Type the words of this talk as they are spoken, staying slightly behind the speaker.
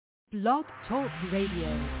Blog Talk Radio.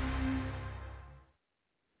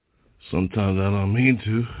 Sometimes I don't mean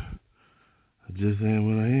to. I just am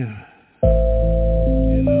what I am.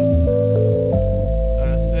 You know, I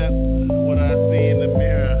accept what I see in the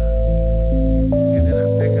mirror, and then I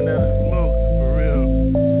take another smoke, for real.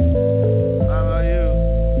 How about you?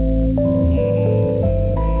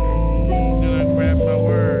 Then I grab my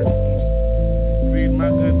word, read my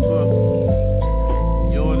good book.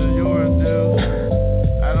 Yours is yours, dude.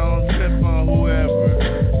 I don't trip on whoever,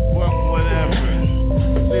 fuck whatever,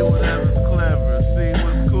 see whatever's clever, see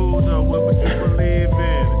what's cool though, what would you believe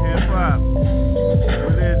in, hip-hop,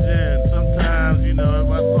 religion, sometimes, you know, if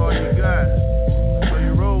that's all you got, so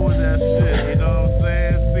you roll with that shit, you know what I'm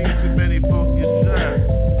saying, see too many folks get shot,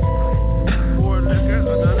 pour liquor,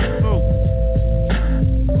 another smoke,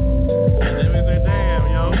 and then we say, damn,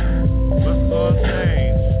 yo, what's gonna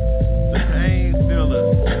change, the pain stiller.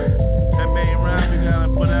 That main rhyme we gotta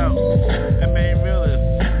put out. That main realist,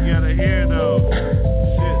 you gotta hear those.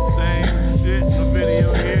 Shit, same shit in the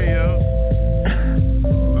video here, yo.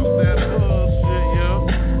 I'm that bullshit, yo.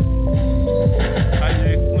 How you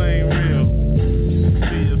explain real?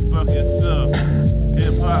 Be your fucking self.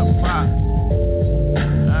 Hip hop, pop.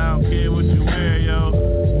 I don't care what you wear, yo.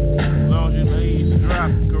 As long as your leads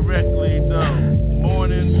drop correctly, though.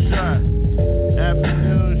 Morning shot,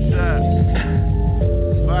 afternoon shot.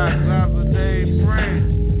 5 times a day, pray.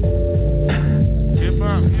 Hip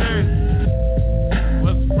hop, yeah.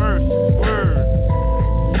 What's first? Word.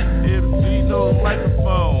 MC, no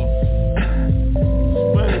microphone.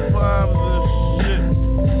 Sweaty palms and shit.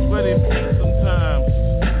 Sweaty feet sometimes.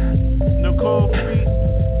 No cold feet.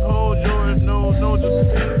 Hold yours, no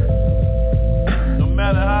defeat. No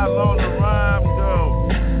matter how long the rhyme go.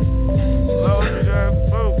 As long as you got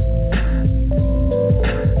food.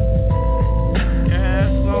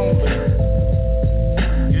 Cash only.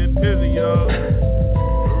 Get busy, y'all.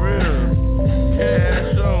 For real.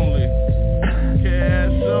 Cash only.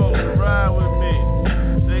 Cash only. Ride with me.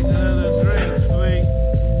 Take another drink, sleep.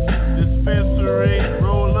 Dispensary.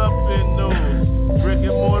 Roll up in those. Brick and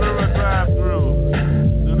mortar or drive through.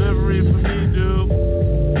 Delivery for me, dude.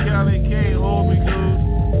 Cali can't hold me, dude.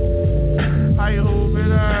 How you hold me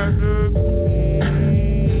down, dude?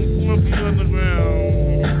 Monkey underground.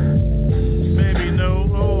 Baby, no,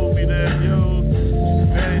 hold me there, yo.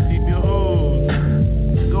 Vanity behold.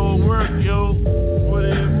 Go work, yo. Put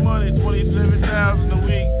in money, $27,000 a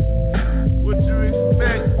week. What you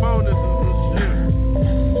expect? Bonuses and shit.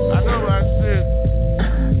 I know my shit.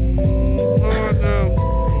 Oh no.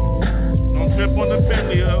 Don't trip on the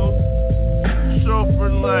Bentley, yo. Chauffeur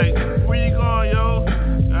like, where you going, yo?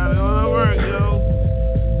 Gotta go to work, yo.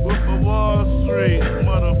 Wolf of Wall Street,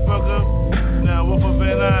 motherfucker. Now Wolf of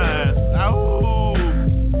Van Nuys. Ow!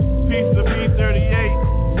 Piece of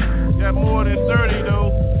B38. Got more than 30 though.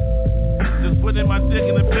 Just putting my dick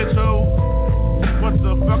in the bitch hole. What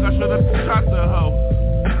the fuck? I should've shot the hoe.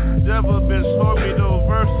 Devil bitch taught me those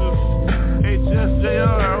verses.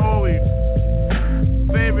 HSJR, holy.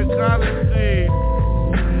 Favorite college team.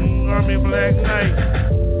 Army Black Knight.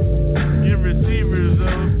 Get receivers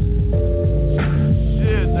though.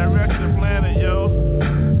 Shit, direct the planet, yo.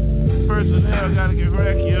 Personnel gotta get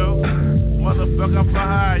wrecked, yo. Motherfucker, I'm for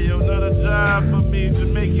hire, yo. Another job for me.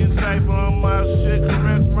 Jamaican type on my shit.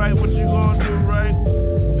 Correct, right? What you gonna do, right?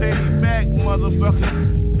 Pay me back,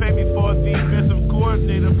 motherfucker. Pay me for a defensive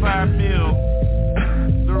coordinator, $5 mil.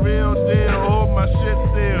 The real deal. Hold my shit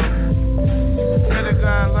still.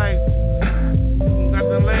 Pentagon like got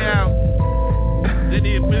the layout. They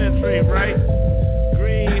need to penetrate, right?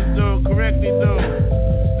 Greens though, correct me though.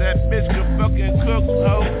 That bitch can fucking cook,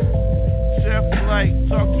 ho. Chef like,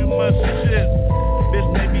 talk too much shit. Bitch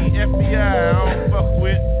may be FBI, I don't fuck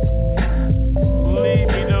with. Believe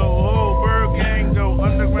me though, whole ByrdGang though,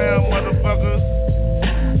 underground motherfuckers.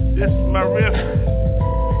 This is my riff.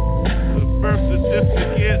 The birth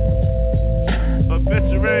certificate.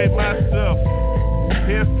 Obituary myself.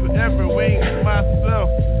 Here forever, wings myself.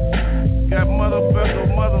 Got motherfuckers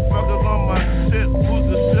on my shit. Who's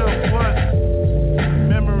the shelf? What?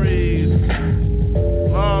 Memories.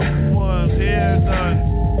 Lost ones, hair done.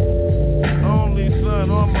 Only son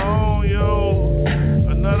on my own, yo.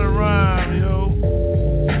 Another rhyme, yo.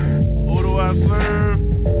 Who do I serve?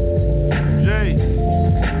 Jay.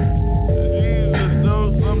 Jesus, though,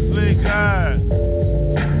 some say God.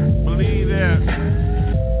 Believe that.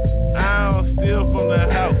 I don't steal from the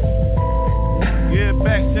house. Give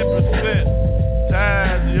back 10%.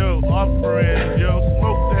 Tithes, yo. Offerings, yo.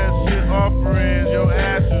 Smoke that shit, offerings, yo.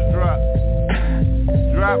 Ashes drop.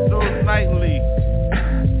 Drop those nightly.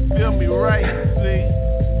 Feel me right, see.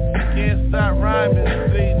 Can't stop rhyming,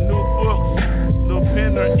 see. New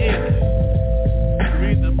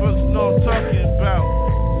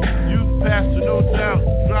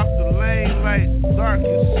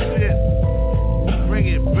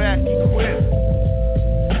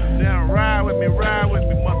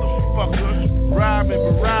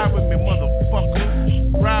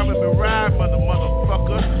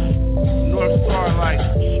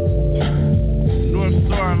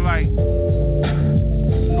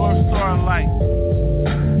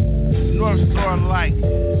first start like,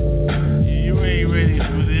 you ain't ready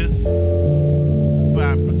for this. 5%,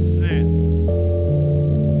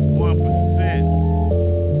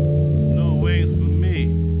 1%, no ways for me.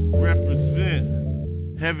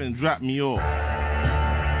 Represent, heaven dropped me off.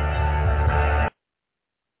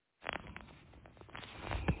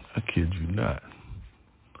 I kid you not.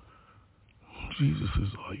 Jesus is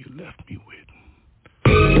all you left me with.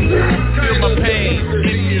 Feel my pain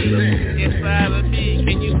inside of me.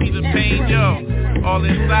 Can you see the pain, yo? All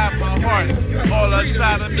inside my heart, all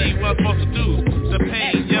inside of me. What I'm supposed to do? The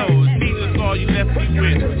pain, yo. Jesus, all you left me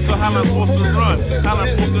with. So how am I supposed to run? How am I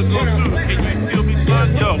supposed to go through? Can you feel me,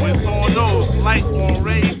 son? Yo, it's on those lights on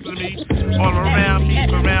rays to me, all around me,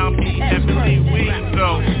 surround me, heavenly wings,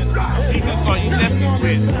 though. Jesus, all you left me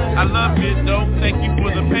with. I love it, though. Thank you for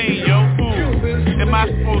the pain, yo. Who am I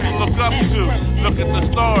supposed to look up to? Look at the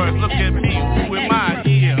stars, look at me. Who am I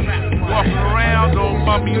here? Walking around, don't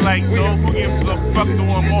bump me like, no. Who gives a fuck,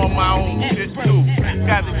 though I'm on my own shit, too.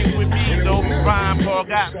 Got to get with me, though. Rhyme Paul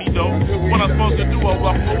got me, though. What I'm supposed to do, I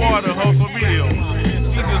walk the water, ho, for real.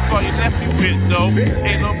 Jesus, all you left me with, though.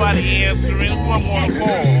 Ain't nobody answering, who I'm gonna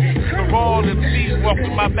call. The roll and seas walk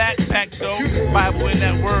with my backpack, though. Bible in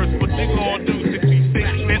that words, what you gonna do? 66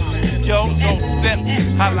 minutes, yo, don't step.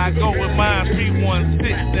 How I go with mine,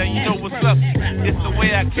 316. Now you know what's up. It's the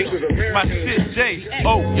way I kick my shit, Jay.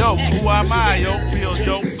 Oh, yo, who am I, yo? Feel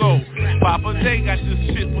yo, so Papa J got this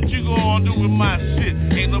shit. What you gonna do with my shit?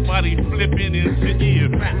 Ain't nobody flipping in shit here.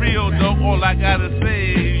 Real though, all I gotta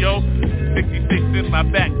say, yo. 66 in my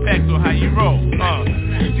backpack, so how you roll?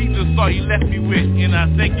 Jesus saw you left me with, and I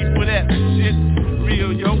thank you for that shit.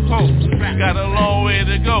 Real, yo, post. Got a long way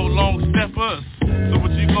to go, long step us. So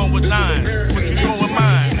what you going with 9? What you going with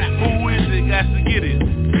mine? Who is it? Got to get it.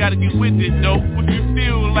 Gotta get with it, though. What you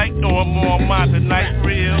feel like? No, I'm on mine tonight,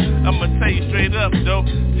 real. I'ma tell you straight up, though.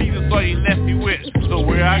 Jesus saw you left me with. So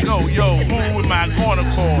where I go, yo, who am I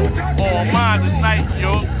gonna call? On mine tonight,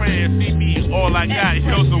 yo. Prayer, see me, all I got,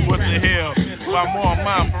 yo. So what the hell? So I'm on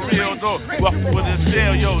mine for real, though. Walking with a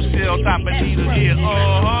shell, yo. Shell top of needle here,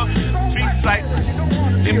 Big sight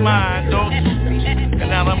in mine, though. And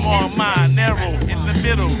now I'm on mine, narrow, in the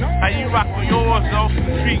middle. How you rock with yours, though?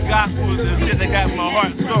 Street gospels and shit that got my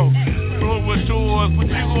heart so. Throw it with yours, what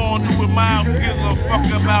you gonna do with mine? Who gives a fuck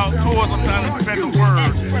about tours? I'm trying to spread the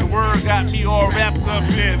word. The word got me all wrapped up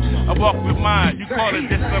in. I walk with mine, you call it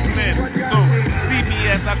discipline. So, see me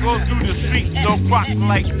as I go through the streets, don't crock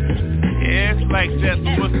like, yeah, it's like that,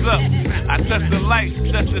 so what's up? I touch the lights,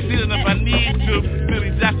 touch the ceiling if I need to.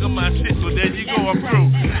 Really jack on my shit, so there you go, I'm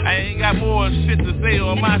through. I ain't got more shit to say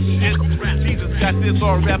on my shit. Jesus got this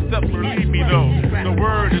all wrapped up, believe me though. The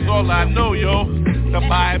word is all I know, yo. The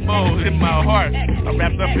Bible in my heart, I'm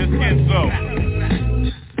wrapped up in skin, so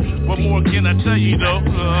what more can I tell you though?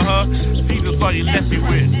 Jesus all you left me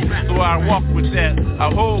with. So I walk with that, I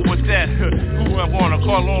hold with that. Who I'm gonna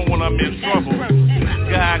call on when I'm in trouble?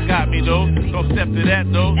 God got me though, don't step to that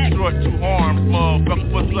though. Short two arms, motherfucker,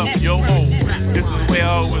 what's up, yo ho? This is where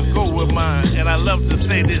I always go with mine. And I love to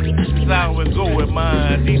say this, cause I always go with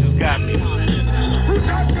mine. Jesus got me.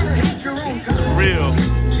 Real.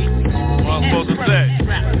 What I'm supposed to say.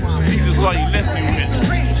 Jesus all you left me with.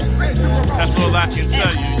 That's all I can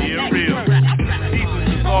tell you, yeah, real. Jesus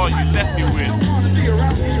is all you left me with.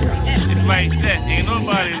 It's like that, ain't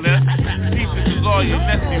nobody left. Jesus is all you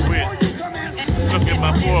left me with. Look at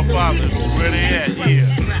my forefathers, where they at, yeah.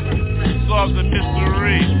 Solve the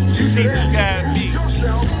mystery. Jesus got me.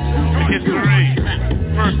 The history.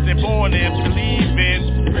 First and born and believe in.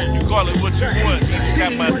 You call it what you want, Jesus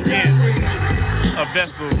got my skin. A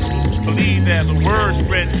vessel, believe that the word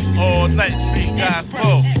spread all night, street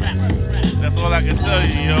gospel. That's all I can tell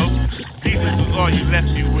you, yo. Jesus is all you left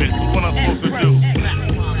me with. What I'm supposed to do?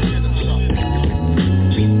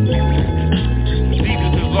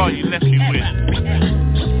 Jesus is all you left me with.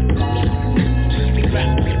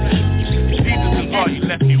 Jesus is all you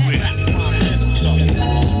left me with.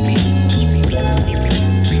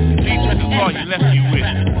 Jesus is all you left me with.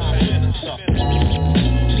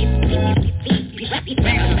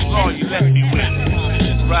 Jesus is all you left me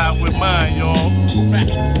with. Ride with mine, y'all.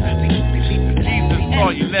 Jesus is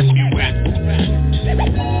all you left me with.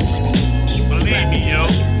 Believe me, yo.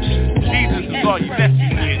 Jesus is all you left me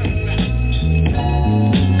with.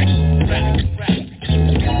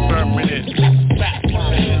 Permanent.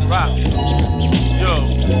 Rock. Yo,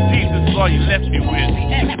 Jesus is all you left me with.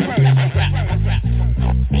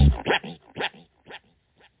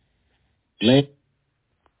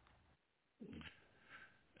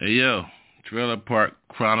 Hey yo, Trailer Park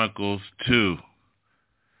Chronicles 2.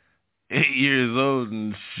 8 years old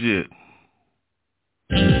and shit.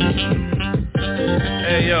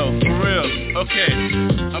 Hey, yo, for real. Okay,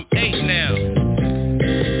 I'm 8 now.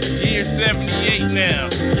 Year 78 now.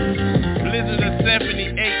 Blizzard of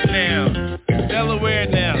 78 now. Delaware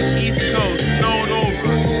now. East Coast, snowed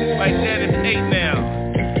over. Like that, it's 8 now.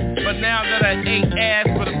 But now that I ate ass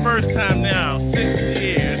for the first time now, 6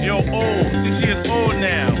 years, yo, old, 6 years old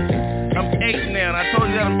now. I'm 8 now, I told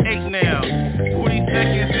you that I'm 8 now. 40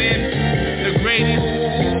 seconds in, the greatest,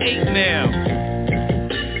 8 now.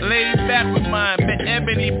 Laid back with mine,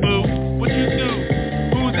 Ebony Boo, what you do?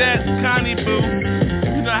 Who's that? Connie Boo.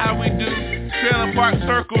 You know how we do, Trailer Park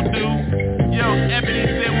Circle do. Yo, Ebony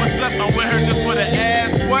said, what's up? I'm with her just for the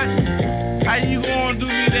ass, what? How you gonna do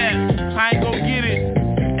me that? I ain't gonna get it.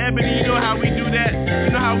 Ebony, you know how we do that?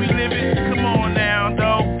 You know how we live it? Come on now,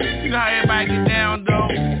 though. You know how everybody get down, though.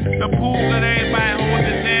 The pool that everybody holds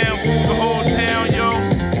it down. The whole town, yo.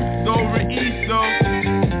 Dover East, though.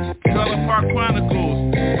 Trailer Park Chronicles.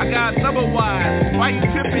 I got another wife. Why you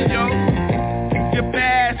tripping, yo? Your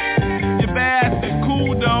bass is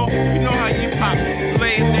cool, though. You know how you pop,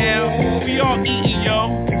 lay it down. We all eating,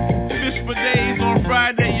 yo. Fish for days on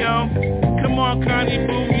Friday, yo. Come on, Connie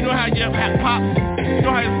Boo. You know how you pop. You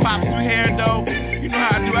know how you pop through hair, though. You know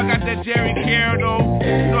how I do. I got that Jerry Care, though.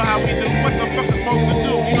 You know how we do. What the fuck is supposed to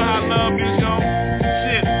do? You know how love is, yo.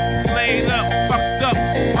 Shit, laid up, fucked up.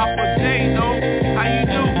 Papa J, though. How you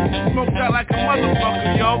do? Smoked out like a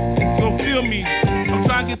motherfucker, yo. So feel me. I'm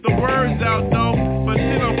trying to get the words out, though. But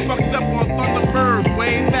shit, I'm fucked up on Thunderbird.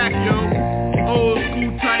 Way back, yo. Old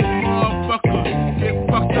school type motherfucker. Get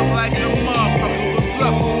fucked up like a motherfucker. What's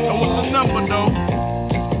up? And what's the number, though?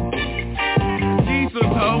 Jesus,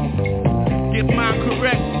 ho. Get mine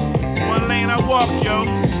correct. One lane I walk, yo.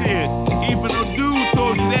 Shit. Even a dude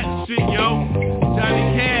told you that shit, yo. Johnny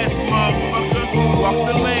Cash, motherfucker. Walk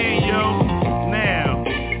the lane, yo. Now.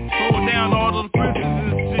 Hold down all those bridges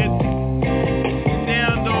and shit.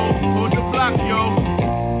 Down, though. Hold the block, yo.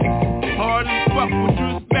 Hard as fuck, what you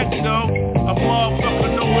expect, though? A motherfucker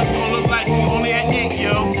know what it's gonna look like. You only at 8,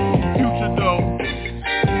 yo. Future, though.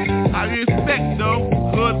 How you expect, though?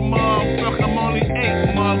 Good motherfucker, I'm only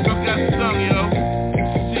 8, motherfucker, got stung, yo.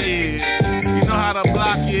 Shit, you know how the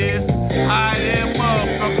block is. High there,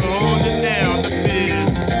 motherfucker, hold it down, the biz.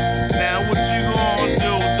 Now what you gonna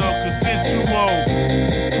do, though, cause since you won't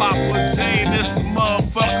Papa J, this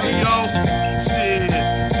motherfucker, yo. Shit,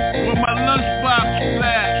 where my lunchbox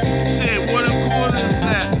at? Shit, what a quarter's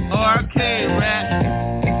at? Arcade rat.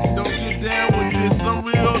 Don't get down with this, I'm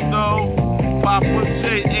real, though. Papa J,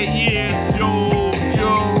 8 years, yo.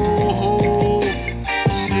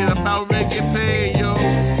 About ready to get paid, yo.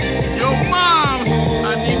 Yo, mom, I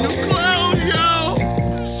need new clothes, yo.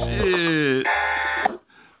 Shit.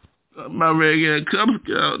 I'm about ready to get a Cub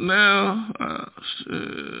Scout now.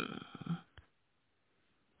 Shit.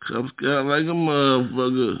 Cub Scout like a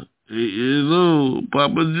motherfucker. 8 years old.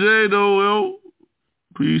 Papa J, though, yo.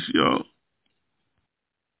 Peace, y'all.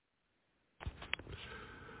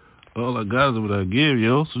 All I got is what I give,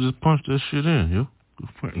 yo. So just punch that shit in, yo. Go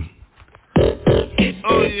fighting.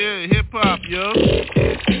 Oh yeah, hip hop, yo.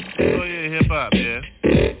 Oh yeah, hip hop, yeah.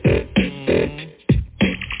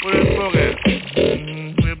 Where that smoke at?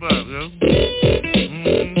 Hip hop, yo.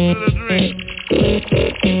 To the drink.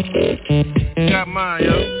 Got mine,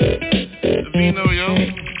 yo. The vino, yo.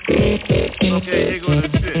 Okay, here go the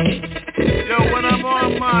shit. Yo, when I'm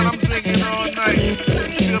on mine, I'm drinking all night.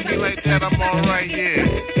 Feel me like that, I'm alright, yeah.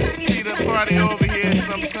 See the party over here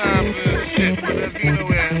sometimes and shit. Where the vino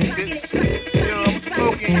at, bitch?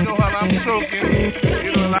 You know how I'm choking.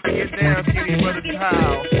 You know how I get down, kitty, but it's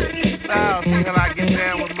how. Style, see how I get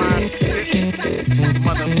down with my shit.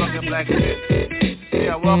 Motherfucking black shit.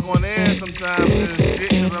 Yeah, I walk on air sometimes and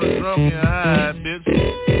shit, cause I'm drunk and high, bitch.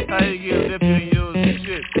 How you get lifted in your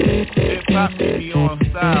shit? Hip hop can be on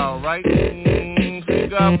style, right? Thank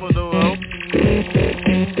God for the world.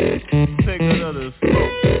 Take another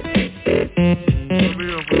smoke. For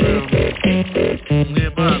real, for real.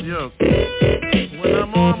 Hip hop, yo. When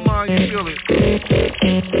I'm on mine, you feel it.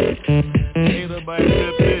 Ain't nobody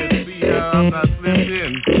slip in. See how I'm not slipped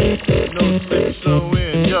in. No slip show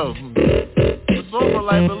in. Yo, the sober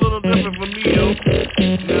life a little different for me, yo.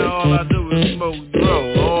 Now all I do is smoke, bro,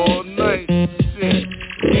 all night. Shit.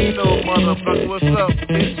 You know, motherfucker, what's up,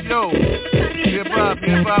 bitch, yo. Hip hop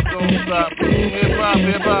don't stop. Hip hop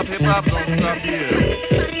don't stop here.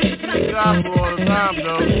 Gospel all the time,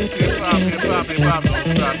 though. Hip hop don't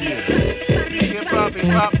stop here. Hip hop don't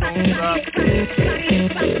stop.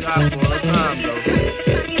 Gospel all the time, though.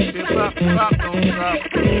 Hip hop don't stop.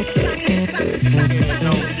 It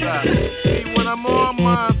don't stop. See, when I'm on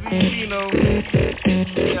my vino,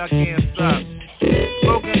 see, I can't stop.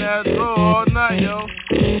 Smoking that dough all night, yo.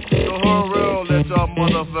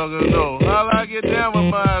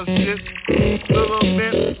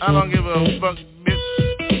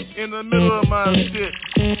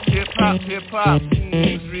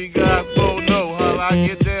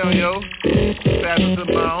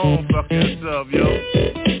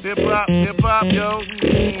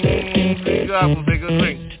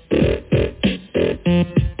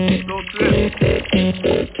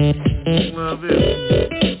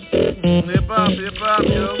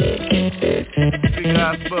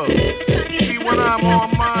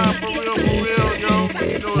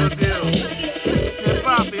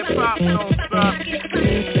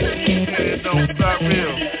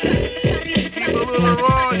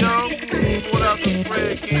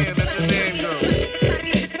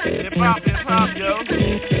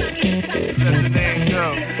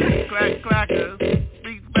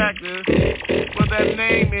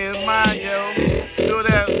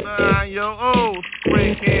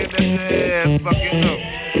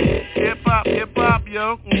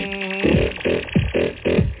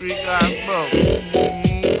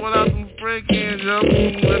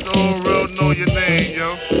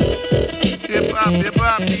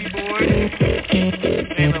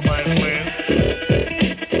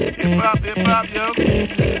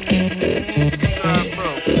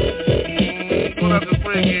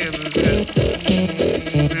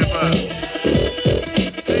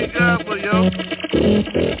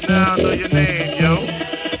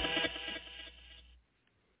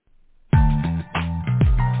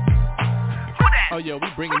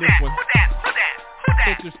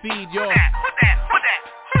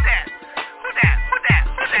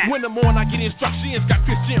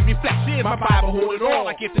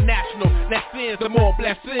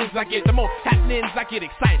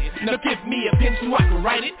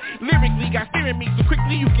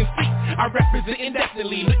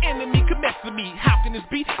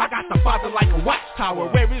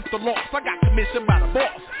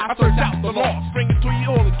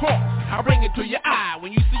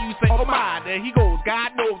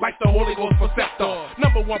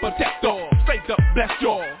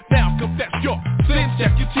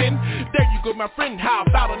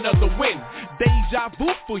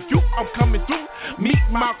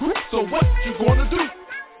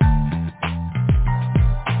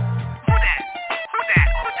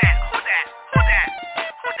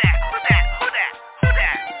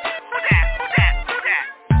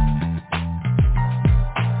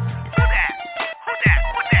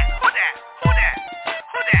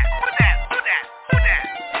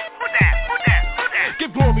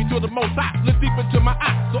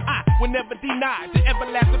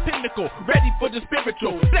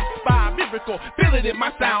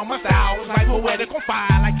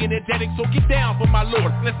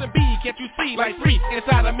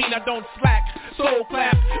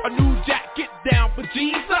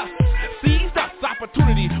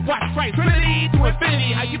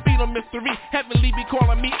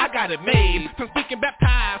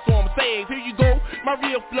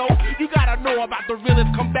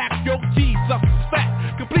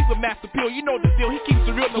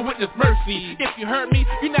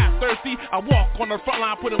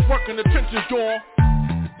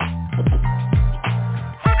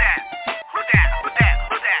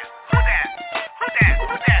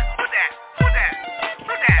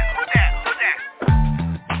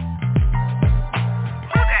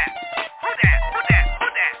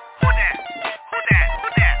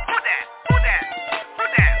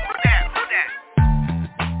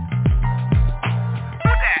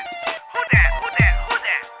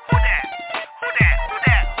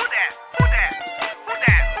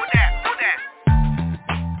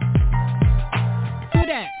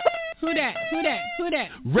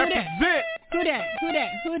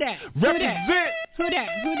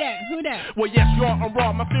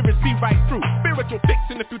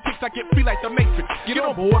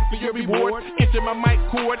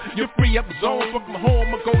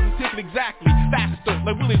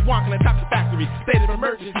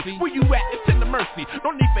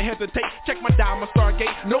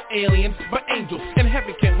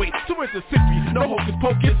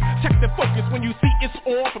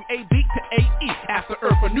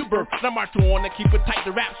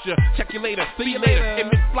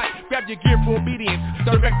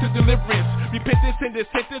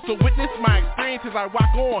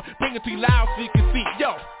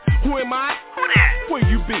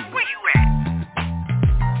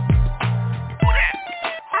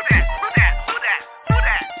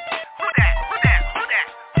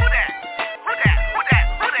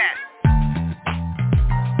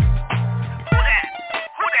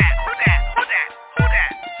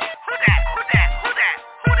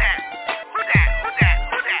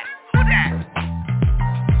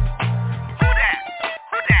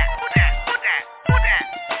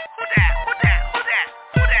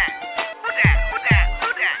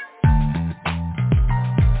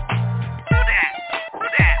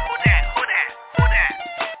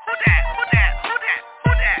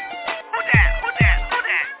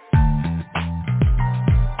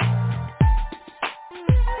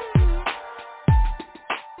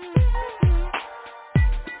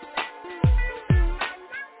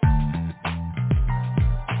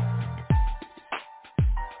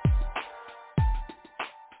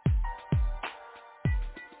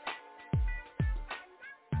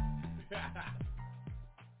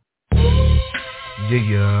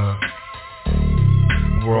 Yeah,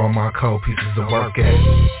 where all my cold pieces of work at?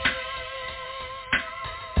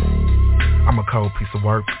 I'm a cold piece of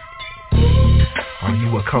work. Are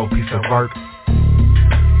you a cold piece of work?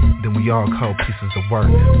 Then we all cold pieces of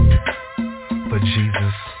work. But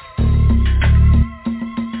Jesus,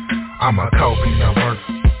 I'm a cold piece of work.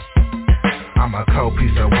 I'm a cold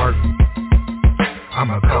piece of work. I'm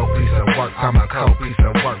a cold piece of work. I'm a cold piece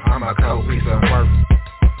of work. I'm a cold piece of work.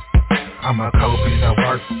 I'm a cold piece of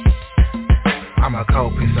work. I'm a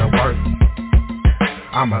cold piece of work.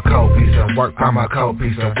 I'm a cold piece of work. I'm a cold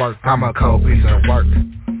piece of work. I'm a cold piece of work.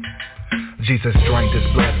 Jesus drained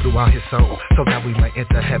his blood throughout his soul, so that we may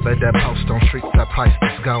enter heaven. That post on streets that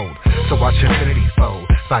priceless gold. So watch infinity fold.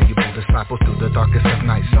 Valuable disciples through the darkest of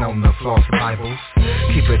nights, known the false Bibles.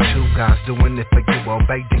 Keep it true, God's doing it for you.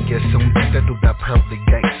 Obey, then get soon enter through the pearly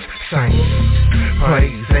gates. Saints,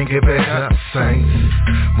 praise and give it up.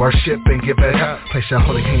 Saints, worship and give it up. Place your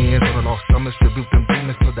holy hands on the lost summers, rebuke them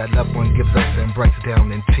demons till that loved one gives us and breaks down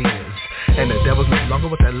in tears. And the devil's no longer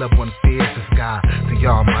what that loved one fears. It's God, the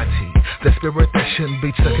Almighty, the spirit that shouldn't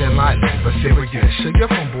be taken lightly, but serious. Sure, your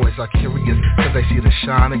homeboys are curious, cause they see the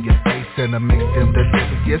shine of your face and it makes them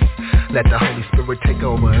delirious. Let the Holy Spirit take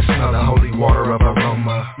over and smell the holy water of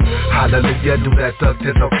aroma. Hallelujah, do that thug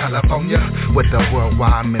Dizzle, California, with the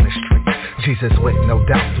worldwide ministry. Jesus with no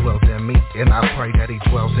doubt dwells in me, and I pray that he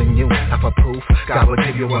dwells in you. Now for proof, God will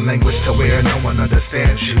give you a language to where no one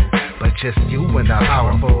understands you, but just you and the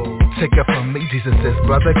powerful. Take it from me, Jesus is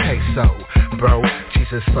brother Queso. Bro,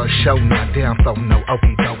 Jesus for show, not down for no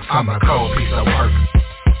okie dokes. I'm a cold piece of work.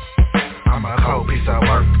 I'm a cold piece of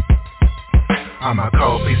work. I'm a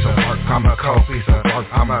cold piece of work. I'm a cold piece of work.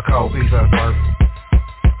 I'm a cold piece of work.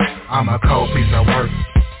 I'm a cold piece of work.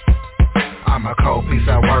 I'm a cold piece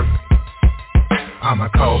of work. I'm a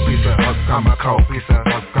cold piece of work. I'm a cold piece of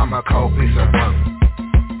work. I'm a cold piece of work.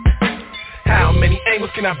 How many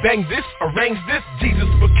angles can I bang this, arrange this? Jesus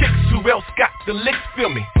for kicks, who else got the licks? Feel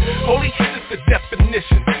me? Holy heat is the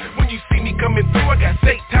definition. When you see me coming through, I got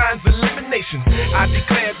Satan's elimination. I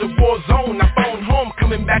declare the war zone, I phone home,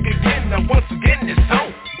 coming back again, now once again it's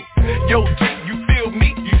home. Yo, G, you feel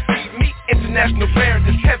me, you see me, international player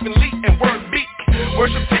that's heavenly and word beat.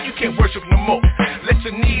 Worship till you can't worship no more. Let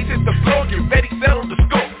your knees hit the floor, get ready, settle the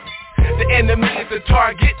score. The enemy is the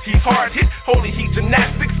target, he's hard hit. Holy heat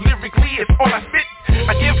gymnastics, lyrically it's all I spit.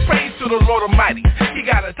 I give praise to the Lord Almighty. He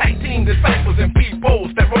got a tight team, disciples and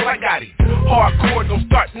peoples that roll like Gotti. Hardcore, don't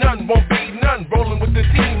start none, won't be none. Rolling with the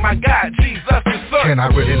team, my God, Jesus the Son. Can I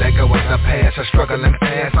really let go of the past? I'm struggling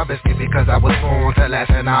fast, obviously because I was born to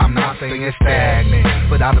last. And I'm not saying it's stagnant,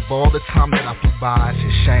 but out of all the time that I flew by, it's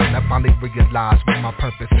a shame I finally realized what my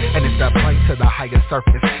purpose. And it's to pray to the higher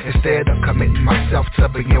surface, instead of committing myself to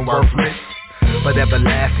being worthless. But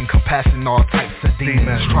everlasting compassion, all types of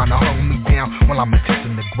demons trying to hold me down while I'm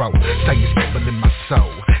attempting to grow. Say it's stable in my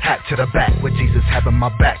soul, hat to the back with Jesus having my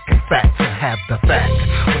back. In fact, to have the fact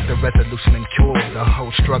with the resolution and cure the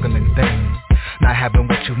whole struggling thing. Not having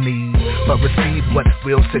what you need, but receive what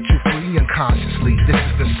will set you free unconsciously. This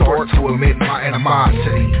is the sword to admit my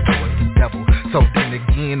animosity towards the devil. So then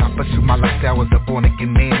again, I pursue my lifestyle as a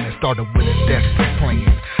born-again man and started with a destined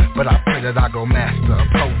plan. But I pray that I go master,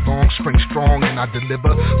 prolong, spring strong, and I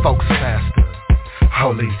deliver folks faster.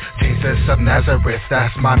 Holy Jesus of Nazareth,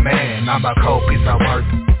 that's my man. I'm a cold piece of work.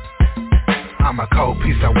 I'm a cold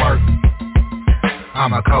piece of work.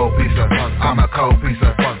 I'm a cold piece of work. I'm a cold piece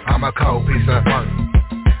of work. I'm a cold piece of work.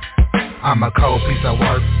 I'm a cold piece of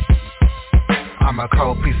work. I'm a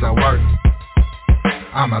cold piece of work.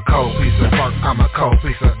 I'm a cold piece of work. I'm a cold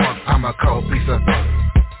piece of work. I'm a cold piece of work.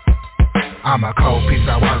 I'm a cold piece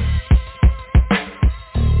of work.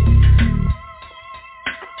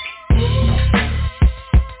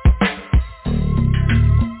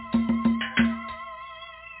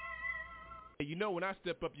 You know when I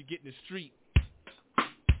step up, you get in the street.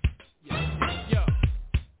 Yeah.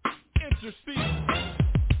 Intercede.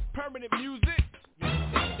 Permanent music.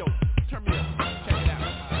 Yo, turn me up. Check it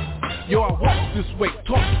out. Yo, I walk this way,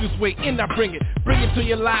 talk this way, and I bring it to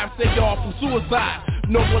your lives. Say y'all from suicide.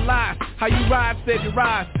 No more lies. How you ride, save your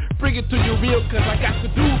rise. Bring it to your real, cause I got to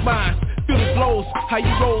do mine. Feel the flows, how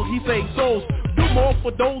you roll, he saves souls. Do more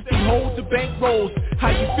for those who hold the bank rolls. How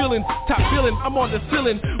you feeling? Top feeling, I'm on the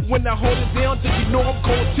ceiling. When I hold it down, then you know I'm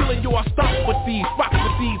cold chilling. Yo, I stop with these, rock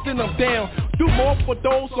with these, then I'm down. Do more for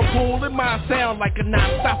those who pull in my sound like a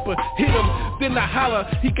non-stopper. Hit him, then I holler.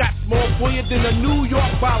 He got more for you than a New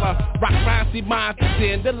York baller. Rock rhymes, see mine,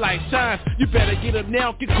 then the light shines. You better get up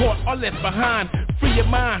now, get caught or left behind. Free your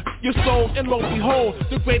mind, your soul, and lo and behold,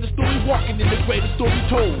 the greatest story walking in the greatest story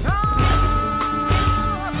told.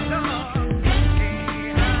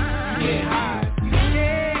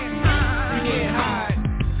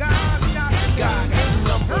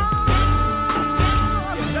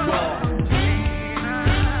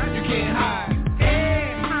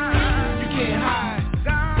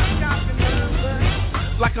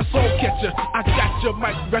 soul catcher, I got your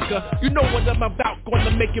mic wrecker. You know what I'm about,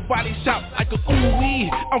 gonna make your body shout like a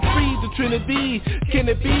ooh-wee. I'm free, the Trinity, can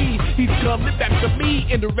it be? He's coming back to me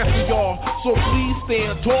and the rest of y'all. So please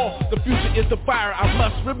stand tall, the future is the fire, I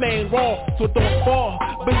must remain raw, so don't fall.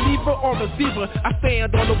 Believer or receiver, I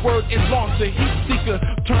stand on the word and launch a heat seeker.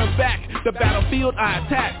 Turn back, the battlefield I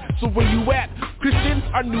attack. So where you at? Christians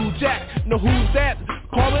are New Jack. Know who's that?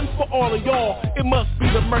 Calling for all of y'all. It must be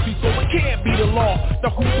the mercy, so it can't be the law. Now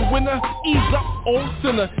who's the winner? Ease up, old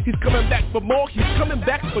sinner. He's coming back for more, he's coming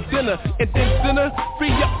back for dinner. And then sinner,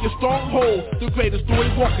 free up your stronghold. The greatest story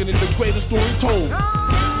walking and the greatest story told. You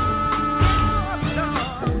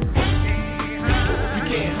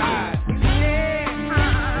can't hide. You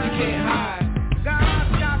can't hide.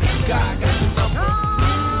 God got your number.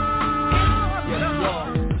 Yes, Lord.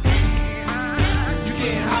 You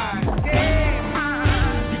can't hide.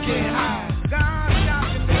 You can't hide.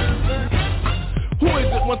 Who is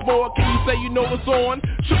it once more? Can you say you know what's on?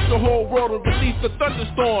 Shook the whole world and released a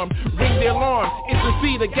thunderstorm. Ring the alarm,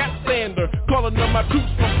 intercede a gap stander. Calling on my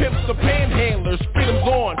troops from pimps to panhandlers. Freedom's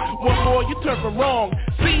on, one more you turn from wrong.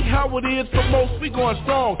 See how it is for most, we going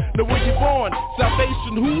strong. Know where you born,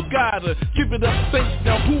 salvation who's got her? Give it up saints,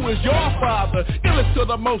 now who is your father? Illest to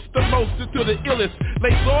the most to the illest.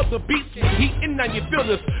 Lace all the beats with heat and now you feel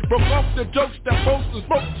this. Broke off the jokes that boast and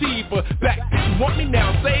smoke cheaper. Back didn't want me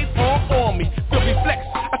now, save all on me. Still reflex,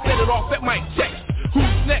 I set it off at my checks.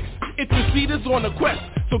 Who's next? Interceders on a quest.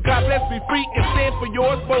 So God bless me free and stand for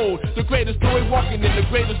yours bold. The greatest story walking and the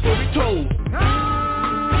greatest story told. You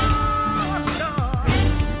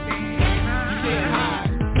can't hide.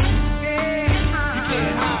 You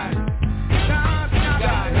can't hide. God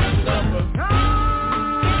got your number.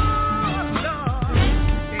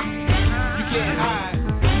 You can't hide.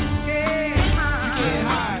 You can't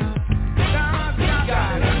hide. God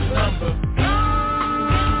got your number.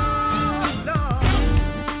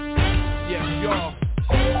 Yes, y'all.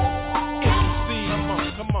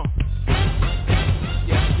 Come on.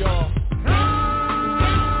 Yes, y'all.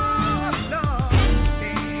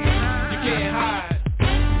 You can't hide.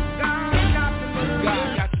 God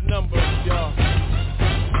got your number, y'all.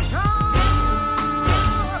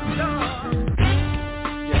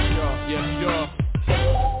 Yes, y'all. Yes, y'all.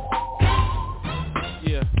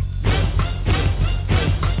 Yeah.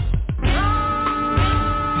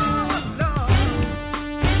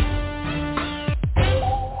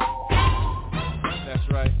 That's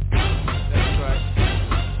right.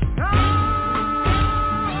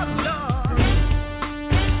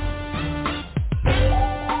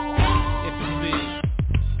 Intercede.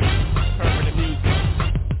 Permanent music.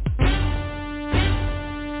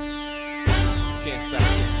 Can't stop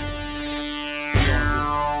it.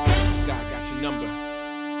 God got your number.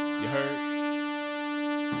 You heard?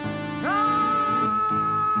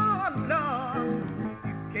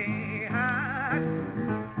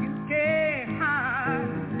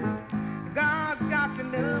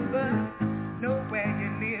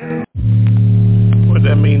 What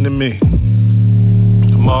that mean to me?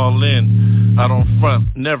 I'm all in. I don't front.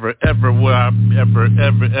 Never ever will I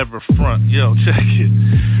ever front. Yo, check it.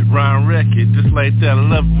 Rhyme record, just like that. I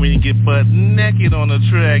love it when you get butt naked on the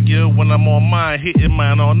track, yo. When I'm on mine, hitting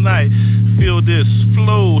mine all night. Feel this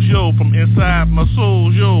flows, yo, from inside my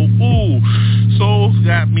soul, yo. Ooh, soul's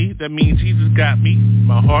got me. That means Jesus got me.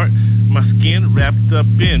 My heart, my skin wrapped up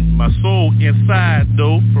in my soul inside,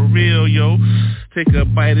 though. For real, yo. Take a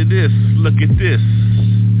bite of this. Look at this.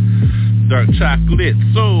 Dark chocolate.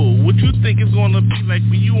 So, what you think it's gonna be like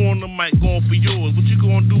when you on the mic going for yours? What you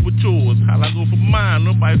gonna do with yours? How I go for mine?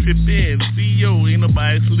 Nobody trip in. See, yo, ain't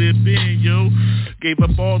nobody slip in, yo. Gave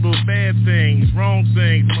up all those bad things, wrong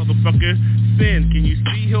things, motherfucker. Sin, can you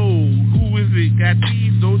see, yo? Who is it? Got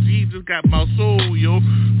these, though. Jesus got my soul, yo.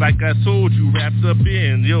 Like I told you, wrapped up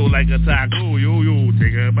in, yo, like a taco, yo.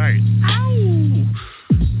 Take a bite. Ow!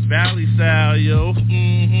 Valley style, yo,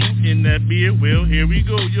 in that beer, well, here we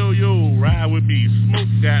go, yo, ride with me,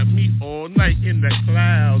 smoke got me all night in the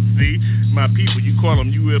clouds, see, my people, you call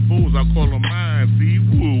them UFOs, I call them mine, see,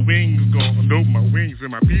 woo, wings gone, no, my wings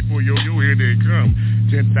and my people, yo, here they come,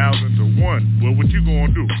 10,000 to 1, well, what you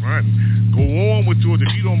gonna do, run, go on with yours,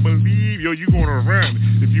 if you don't believe, yo, you gonna run,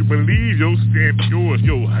 if you believe, yo, stand for yours,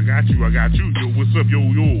 yo, I got you, yo, what's up, yo,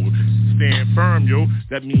 stand firm, yo,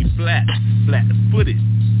 that means flat-footed.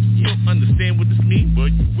 You don't understand what this means,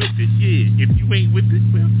 but you with it, yeah. If you ain't with it,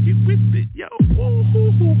 well, get with it, yo.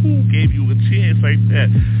 Who gave you a chance like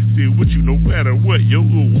that? See what you no matter what, yo.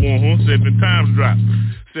 7 times drop,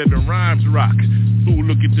 7 rhymes rock. Ooh,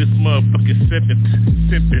 look at this motherfucking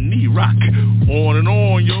 7th symphony rock. On and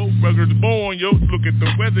on, yo. Brother's born, yo. Look look at the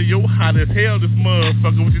weather, yo, hot as hell this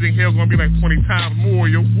motherfucker. What you think hell gonna be like 20 times more,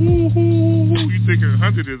 yo? Woo-hoo. You thinking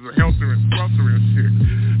 100 is a helter and skelter and shit.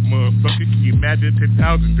 Motherfucker, can you imagine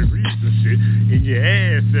 10,000 degrees and shit in your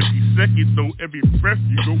ass every second, though, every breath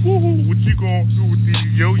you go, woo-hoo. What you gonna do with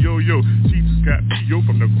these, yo? Jesus got me, yo,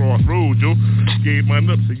 from the crossroads, yo. Gave mine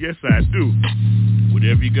up, so yes, I do.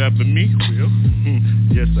 Whatever you got for me, well,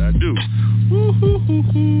 yes, I do.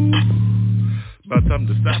 Woo-hoo-hoo-hoo. About time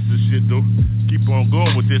to stop this shit, though. Keep on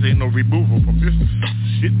going with this. Ain't no removal from this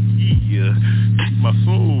shit. Yeah, my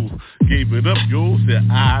soul gave it up, yo. Said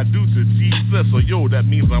I do to Jesus. So, yo, that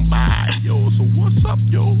means I'm by, yo. So what's up,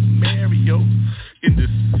 yo? Mary, yo. In the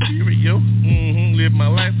spirit, yo. Live my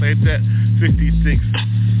life like that. 56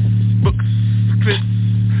 books, clips.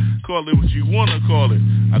 Call it what you wanna call it.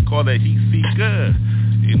 I call that heat seeker.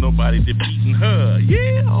 Ain't nobody defeating her.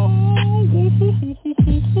 Yeah.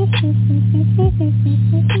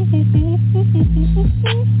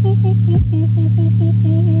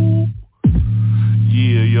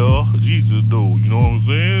 Yeah, y'all. Jesus, though. You know what I'm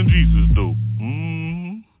saying? Jesus, though.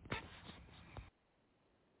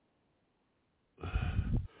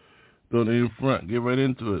 Don't in front. Get right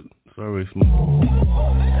into it. Sorry, Smoke.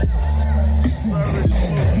 Sorry,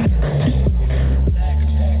 Smoke.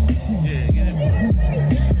 Yeah, get into it.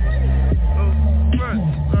 Oh, front.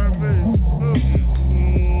 Sorry, Smoke.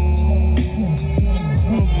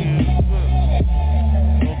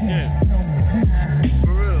 Okay.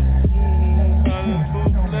 For real. On the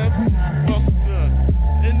booth left, fuck good.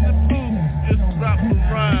 In the booth, just drop some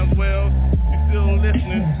rhymes. Well, you still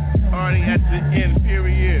listening? Already at the end,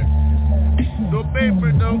 period. No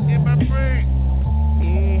paper, don't get my break.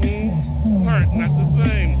 Hurt, not the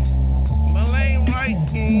same. My lane right,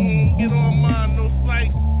 get on mine, no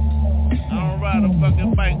sight. I don't ride a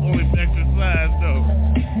fucking bike, only exercise though.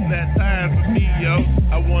 That time for me, yo,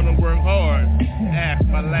 I wanna work hard. Ask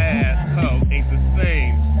my last hoe, ain't the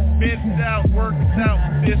same. Bent out, worked out,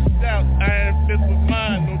 fist out. Iron fist with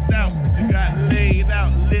mine, no doubt. You got laid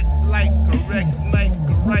out, lit like correct night,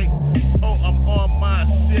 right. Oh, I'm on my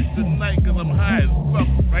shit tonight, cause I'm high as fuck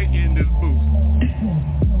right in this booth.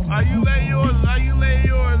 How you lay yours, right?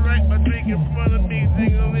 My drink in front of me,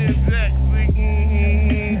 single in Jack,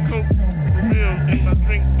 Coke, for real, in my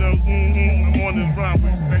drink though, I'm on this rhyme, we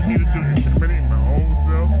expect you to do this shit, in my own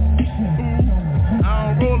self. I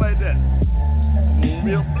don't roll like that.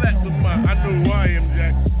 Real black with mine, I know who I am,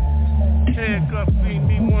 Jack. Handcuffs, seen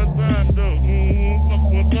me one time though, fuck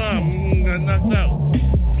one time, got knocked out.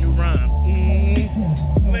 You rhyme,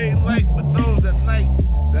 lay light for those that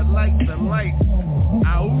like the light.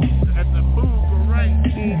 Out at the booth, right?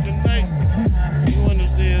 Tonight, you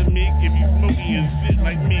understand me? If you smoking and shit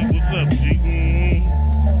like me, what's up, G?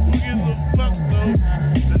 Who gives a fuck though?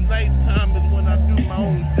 The nighttime is when I do my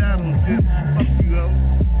own shadow shit. Fuck you, yo.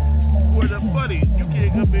 Where the buddy? You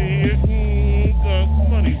can't come in here. Cause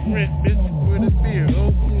money's rent, bitch. Where the beer?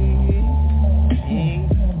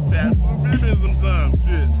 That's for ribbon sometimes,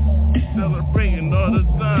 shit. Celebrating all the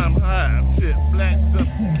time, high shit. Blacked up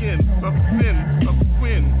skin, fuck sin, fuck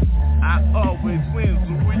win. I always win,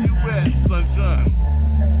 so where you at, sunshine?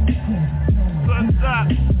 Sun drop,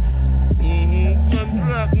 sun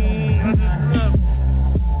drop, I just dropped.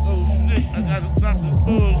 Oh shit, I gotta stop this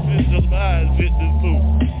bullshit, just high as shit this move.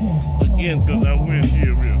 Again, cause I win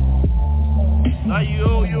here real. How you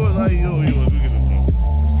owe yours, we get it from.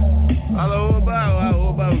 Hello,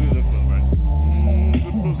 about, we get it from, right?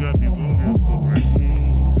 Good book got people, don't get it from, right?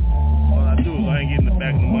 All I do is I ain't getting the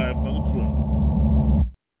back of the motherfucker truck.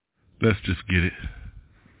 Let's just get it.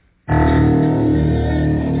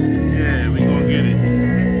 Yeah, we gonna get it.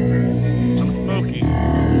 I'm smoky.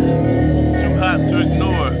 Too hot to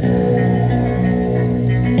ignore.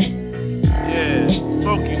 Yeah,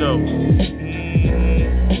 smoky though.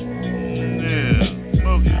 Yeah,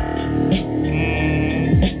 smoky.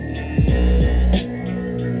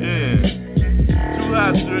 Yeah. Too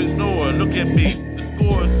hot to ignore. Look at me. The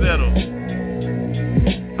score is settled.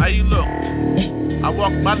 How you look? I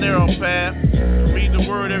walk my narrow path, read the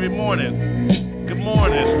word every morning. Good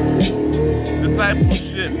morning.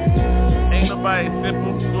 Discipleship. Ain't nobody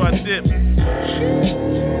simple, so I dip.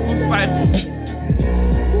 Disciple.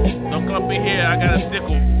 Don't come in here, I got a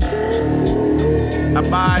sickle. I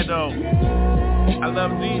buy though. I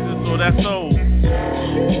love Jesus, so that's soul.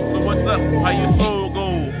 So what's up? How your soul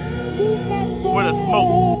goes? Where the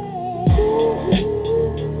smoke?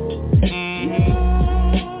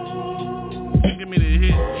 Give me the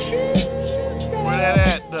hit. Where that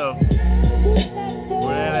at though?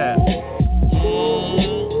 Where that at?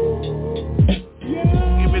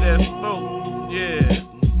 Give me that smoke. Yeah.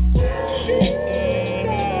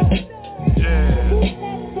 Yeah.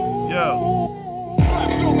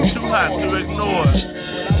 not to ignore.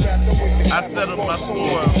 I settled my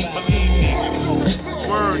score, believe me.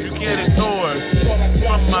 Word you can't ignore.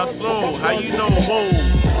 From my soul, how you know, whoa.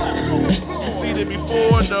 You seen it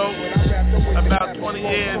before though. About 20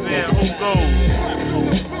 years in, who goes?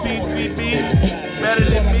 PCB, better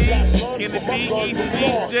than me. Can it be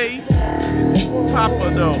ECJ? Poppa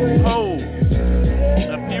though, ho.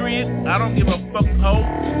 A period, I don't give a fuck, ho.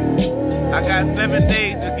 I got 7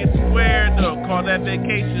 days to get squared though. Call that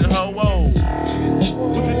vacation, ho, whoa.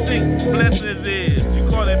 What you think blessings is? You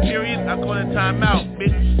call it period, I call it time out,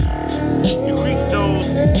 bitch. You creep those,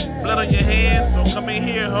 blood on your hands, so come in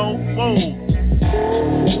here, ho, whoa.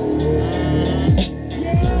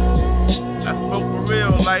 I spoke for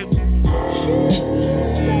real, like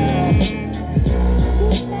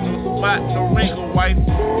no spot, no wrinkle, wife.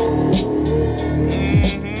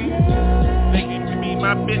 Thinking to be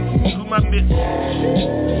my bitch, who my bitch?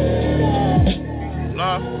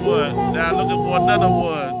 Lost one, now looking for another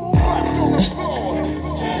one.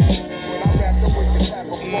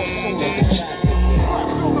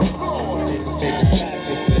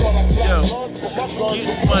 Yo,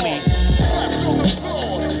 get money.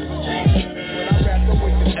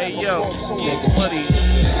 Hey yo, get money.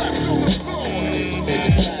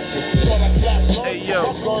 Hey yo,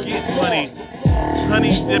 get money.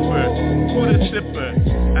 Honey dipper, who the sipper?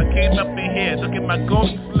 I came up in here, look at my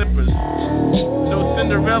golden slippers. No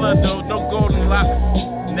Cinderella though, no golden locks.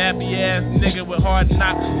 Nappy ass nigga with hard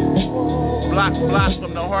knocks. Block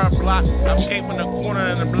from the hard block. I came from the corner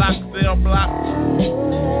in the block, sale block.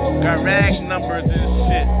 Got rag numbers and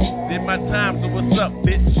shit. Did my time, so what's up,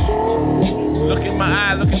 bitch? Look in my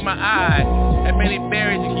eye, look in my eye. How many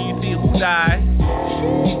berries can you see who died?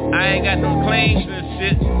 I ain't got no claims and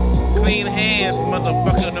shit. Clean hands,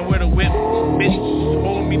 motherfucker, know where to whip, bitch.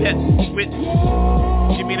 Hold me that switch.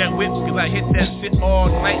 Give me that whip, cause I hit that shit all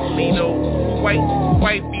nightly, though. Who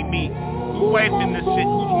wife be me? Who wife in this shit?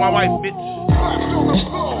 Who's my wife, bitch?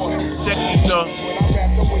 Check me, though.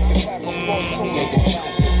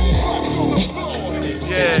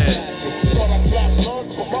 Yeah.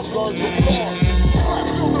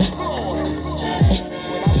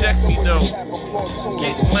 Check me, though.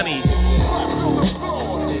 Get money.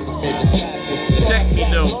 Check me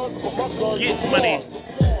though, get money.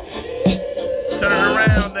 Turn it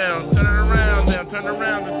around now, turn it around now, turn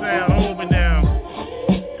around the sound, hold me down.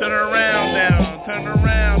 Turn it around now, turn it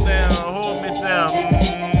around now, hold me down.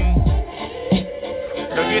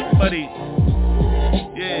 Now get money.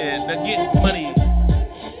 Yeah, now get money.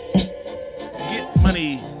 Get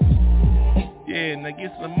money. Yeah, now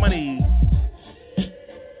get some money.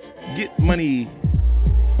 Get money.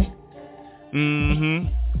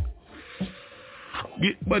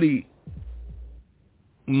 Get buddy.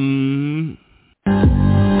 Yo,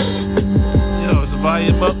 is the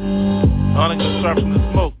volume up? I'm gonna start from the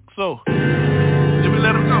smoke. So, did we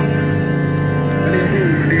let him go?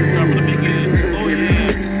 Start from the beginning. Oh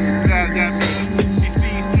yeah, God got me. He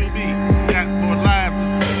sees through me. Got more lives.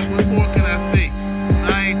 What more can I say?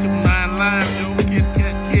 9 to 9 lives, yo. Kit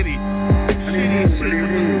Kat Kitty. Shitty shit.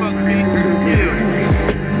 What the fuck, me?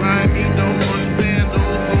 Yeah. Rhyme me, don't understand those.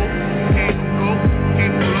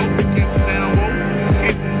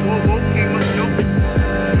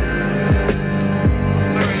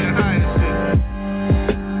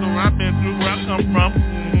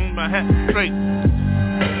 From my hat straight,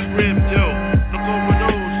 rim, yo. Look over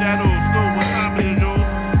those shadows, know what time it is, yo.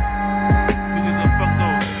 Niggas a fuck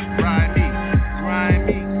those, grind me,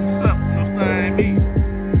 what's up, no sign me.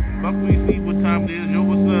 Fuck we see what time it is, yo,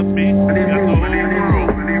 what's up, B? Got the whole world.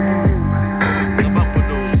 I'm up for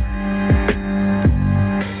those.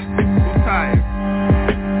 Who's tired?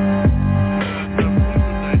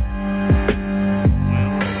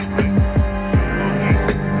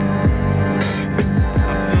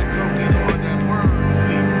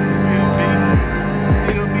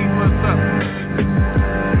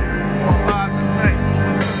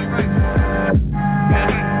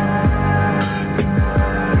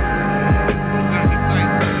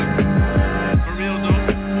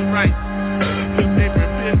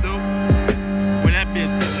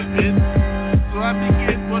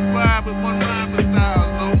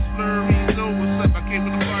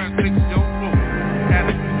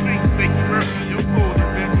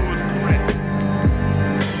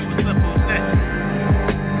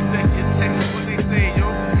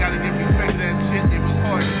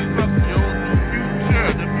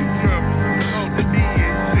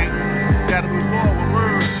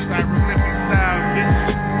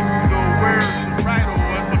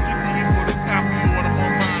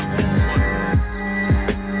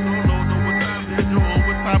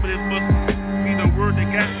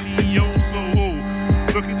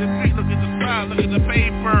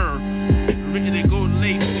 paper. Written in gold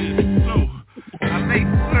laces. So I lace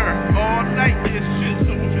her all night this shit.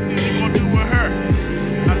 So what you think you gonna do with her?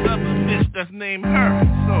 I love a bitch that's named her.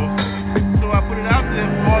 So I put it out there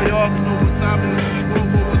for all y'all to know what time it is. Go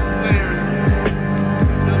with the players.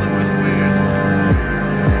 Dealing with squares.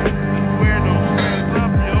 Square those squares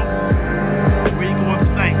up, yo. Where you going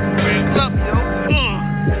tonight? Squares up, yo.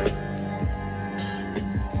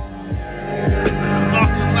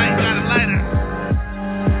 Lost the light, got a lighter.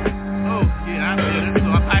 Oh, yeah, I did it, so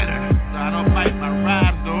I bite her. So I don't bite my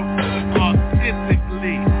rhymes, though.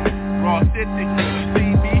 Authentically. Authentically, you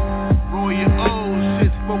see me? Roll your own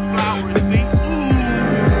shit, smoke flowers, see? Ooh.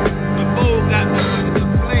 The bowl got me looking the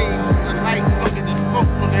flame. The light looking the smoke.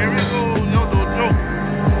 So there it goes, yo, no joke.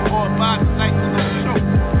 All by the light, no choke.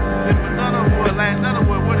 If another one, like another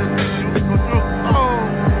one, what is this, yo? No joke. Oh.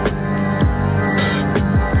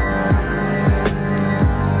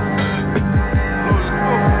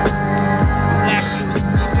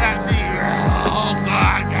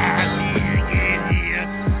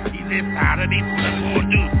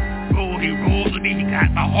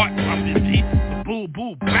 My heart pumping, see? Boo,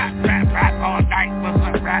 boo, rap, rap, rap all night. What's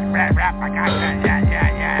up, rap, rap, rap? I got that,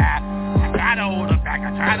 yeah. I try to hold him back.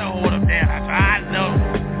 I try to hold him down. I try to know.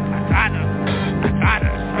 I try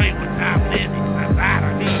to show you what time it is. I try to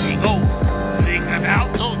leave me go. But he come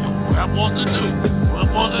out, so what I'm supposed to do? What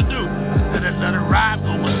I'm supposed to do? Let it ride,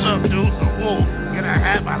 so what's up, dude? So, whoa, can I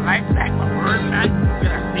have my life back, my word back?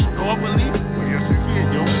 Can I speak normally? Well, yes, you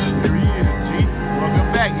can, yo. Here he is, G.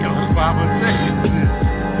 Welcome back, yo. That's why I'm going to say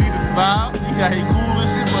it. Bob, he got he cool and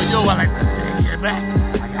shit, but yo, I like to get back.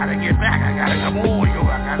 I gotta get back. I gotta come on, yo.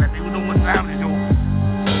 I gotta let you know what time it is, yo.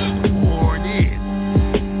 War it is.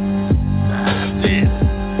 Time this.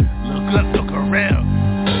 Look up, look around.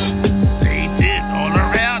 Say this all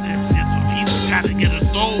around and shit. So Jesus gotta get a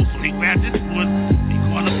soul. So he grabbed this one. He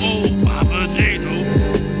called him old Papa J, though.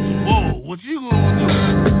 Whoa, what you gonna do?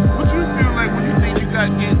 What you feel like when you think you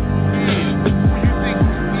gotta get in? When you think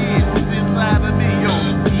who's in? Who's inside of me, yo?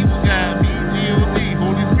 God, me, G.O.D.,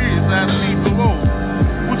 Holy Spirit inside of me, so whoa.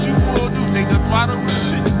 What you gonna do? Take a bottle with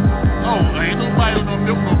shit? Oh, ain't nobody on no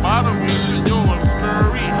milk no bottle with shit. Yo, I'm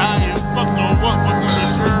scurry, high as fuck on what? What's in the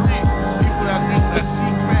scurry? People that think that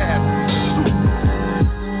sea crab.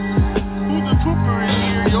 Who's the trooper in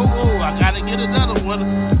here, yo? Oh, I gotta get another one.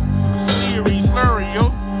 Slurry,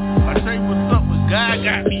 yo. I tell you what's up, but God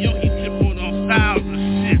got me, yo. He tripping on styles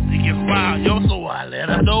and shit. They get wild, yo, so I let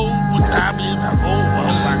him know what time it is. I go,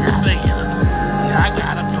 I can say it. Yeah, I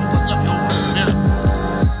got him, yo. What's up, yo? What's the minute?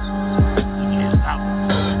 You can't stop me.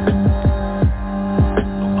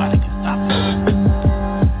 Nobody can stop me.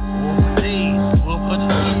 4 for days, 4 for the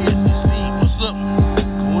years. You see, what's up?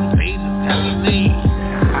 Golden pages got me laid.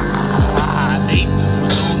 Nathan,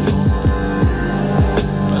 what's on, yo?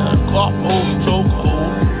 Cough,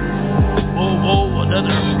 chokehold. Oh,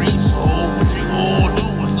 another free soul. What you gonna do?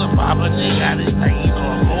 What's up, Papa? They got his thing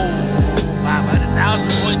on gold.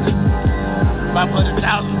 500,000 points.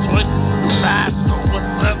 500,000 choices. New lives. So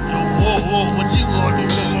what's up, yo? Whoa, what you gonna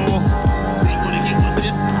do? Whoa. You gonna get with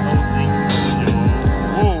this? I don't think so, yo.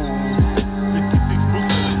 Whoa. 56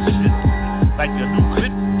 books and shit. Like a new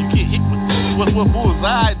clip. You get hit with this. What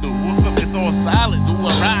bullseye do? What's up? It's all silent. Do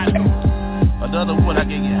what ride do? Another one I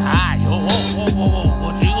can get high. Whoa.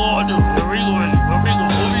 What you gonna do? What we gonna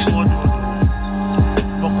do?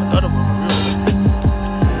 Fuck another one for real.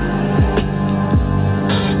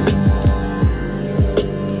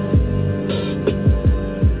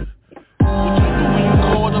 What you do when you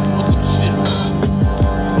called up for some shit?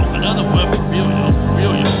 Fuck another one for real, yo. For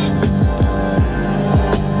real, yo.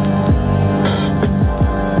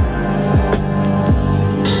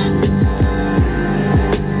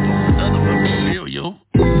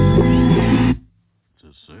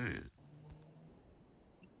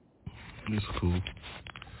 It's cool.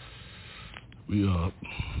 We up.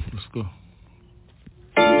 Let's go.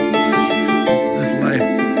 This life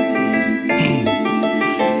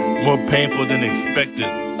more painful than expected.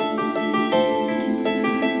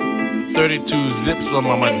 32 zips on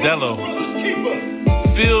my Modelo.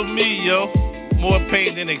 Feel me, yo. More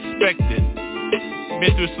pain than expected.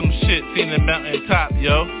 Been through some shit, seen the mountaintop,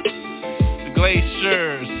 yo. The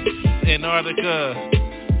glaciers, Antarctica,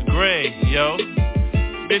 gray, yo.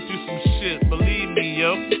 Been through some shit, believe me,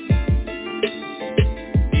 yo.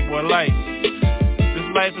 Need more light. This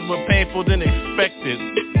life is more painful than expected.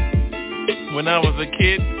 When I was a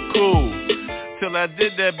kid, cool. Till I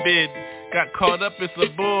did that bid. Got caught up in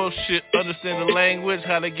some bullshit. Understand the language,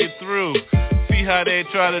 how to get through. See how they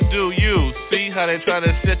try to do you. See how they try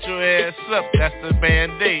to set your ass up. That's the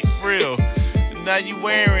Band-Aid, real. Now you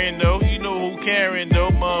wearing though, you know who caring though,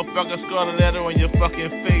 motherfucker. Scarlet letter on your fucking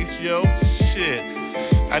face, yo. Shit.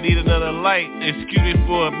 I need another light. Excuse me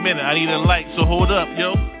for a minute. I need a light, so hold up,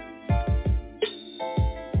 yo.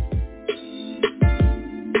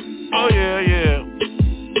 Oh yeah, yeah.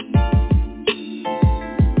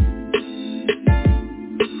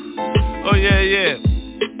 Oh yeah, yeah.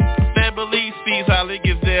 Family sees how it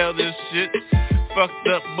gets down this shit. Fucked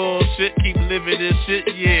up bullshit, keep living this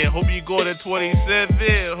shit, yeah. Hope you go to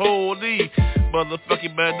 27, holy.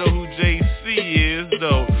 Motherfucking man know who JC is,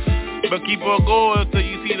 though. But keep on going till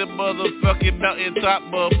you see the motherfucking mountaintop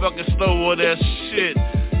motherfucking snow on that shit.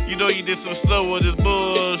 You know you did some snow on this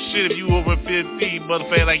bullshit if you over 15,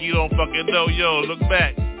 motherfucker, like you don't fucking know. Yo, look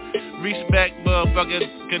back. Reach back,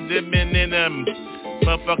 motherfucking condemning in them.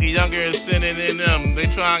 Motherfucking younger and sinning in them. They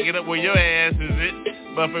try to get up where your ass is it.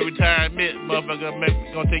 Motherfucker retirement, motherfucker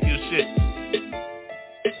gonna take your shit.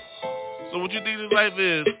 So what you think this life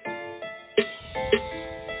is?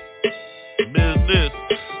 Business,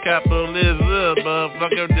 capitalism,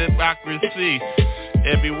 motherfucker, democracy,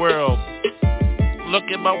 every world.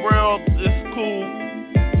 Look at my world, it's cool.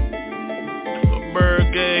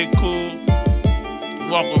 ByrdGang cool.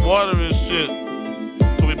 Walk with water and shit.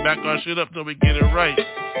 So we back our shit up till we get it right.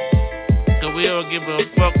 Cause we don't give a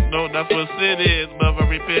fuck, no, that's what sin is, motherfucker,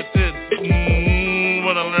 repentance.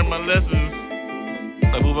 Wanna learn my lessons.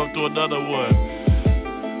 I move up to another one.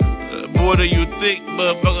 More than you think,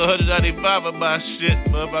 motherfucker, 195 of my shit.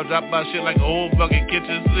 Motherfucker, drop my shit like a whole fucking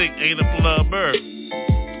kitchen sink. Ain't a plumber.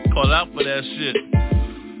 Call out for that shit.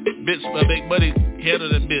 Bitch, I make money, handle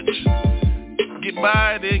the bitch. Get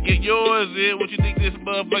mine in, get yours in. What you think this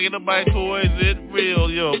motherfucker, nobody toys in? Real,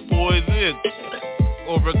 yo, poison.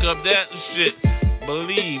 Overcome that shit.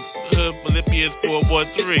 Believe. Philippians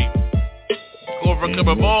 4:1-3. Overcome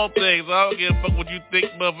of all things. I don't give a fuck what you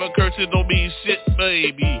think, motherfucker. Cursing don't mean shit,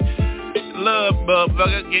 baby. Love,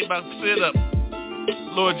 motherfucker. Get my shit up.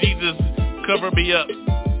 Lord Jesus, cover me up.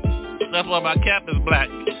 That's why my cap is black.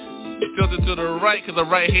 Tilted to the right, cause I'm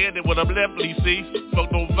right-handed when I'm left-handed, see? Fuck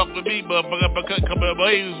don't fuck with me, motherfucker. I'm coming up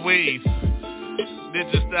my ways.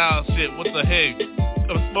 Ninja style shit. What the heck?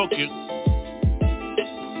 I'm smoking.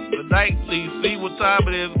 The nightly, see what time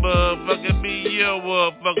it is, motherfucker. Me, yo,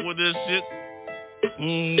 motherfucker with this shit.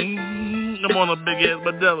 I'm on a big ass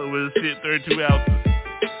Modelo with this shit, 32 ounces.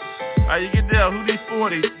 How you get down? Who these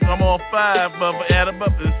 40? I'm on 5, motherfucker. Add them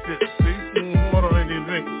up this shit. See? Hold on, I need a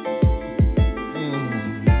drink.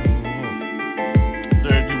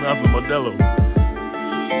 32 ounces of Modelo.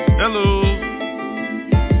 Hello.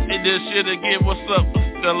 Hit this shit again. What's up?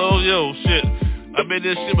 Hello, yo, shit. I'm in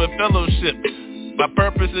this shit with fellowship. My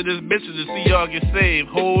purpose in this bitch is to see y'all get saved.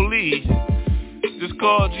 Holy. Just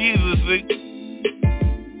call Jesus, see?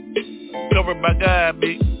 Covered by God,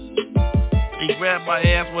 B. He grabbed my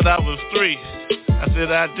ass when I was 3. I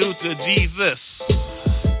said I do to Jesus.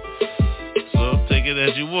 So take it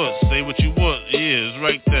as you want. Say what you want. Yeah, it's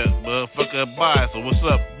right there. Motherfucker, bye. So what's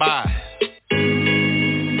up? Bye.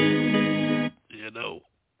 You know.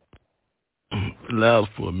 Loud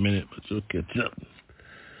for a minute, but you'll catch up.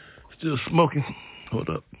 Still smoking. Hold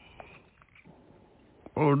up.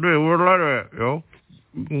 Oh, damn, where's the lighter at, yo?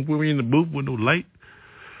 You gonna put me in the booth with no light?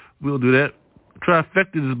 We'll do that.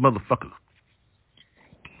 Trifecta this motherfucker.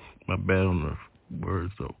 My bad on the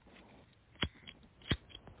words, though.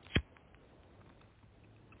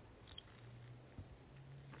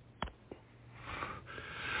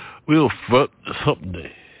 We'll fuck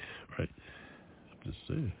someday. Right? I'm just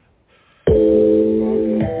saying.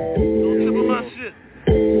 Don't trip on my shit.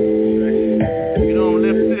 You don't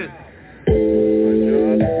lift it.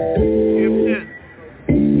 Give it.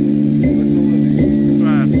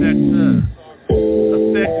 Trifecta.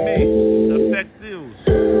 Affect me. Affect you.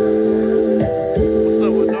 What's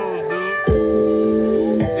up with those, dude?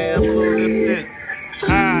 Damn, I'm a little lifted.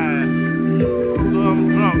 High. So I'm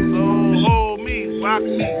drunk. So hold me. Rock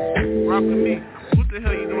me. Rock with me. What the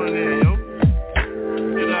hell you doing there, yo?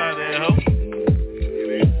 Get out of there, ho.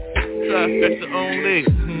 Trifecta only.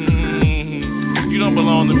 You don't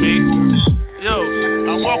belong to me. Yo,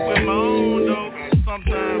 I walk with my own, though.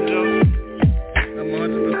 Sometimes, yo. I'm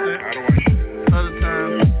 100%. Other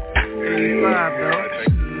times, 85, though.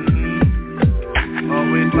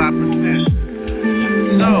 Always 5%.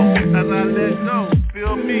 So, as I let go,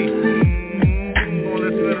 feel me. Gonna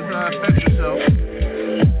listen to the Trifecta show.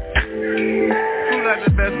 Who like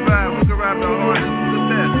the best ride? Who can ride the hardest? Who's the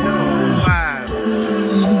best? Yo, 5.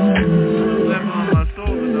 7 on my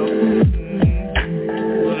shoulder, though.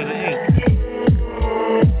 Look at the ink.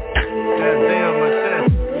 That day on my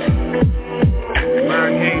chest.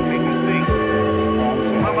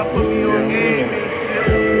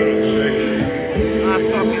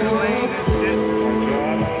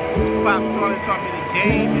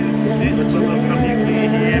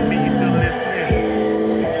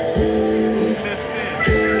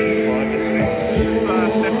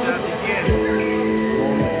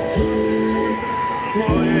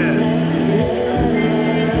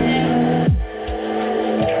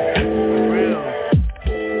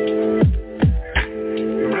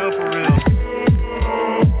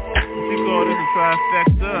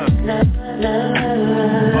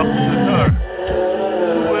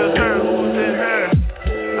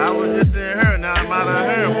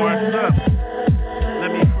 What's up?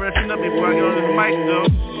 Let me freshen up before I get on this mic, though.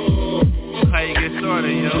 How you get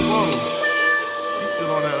started, yo? Whoa. You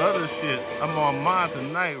still on that other shit. I'm on mine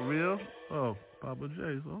tonight, real. Oh, Papa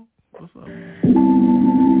J, so what's up?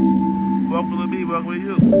 Welcome to me, welcome to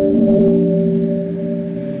you.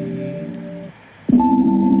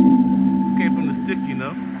 Came from the stick, you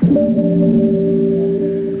know.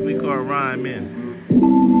 We call rhyme in.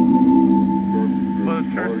 For the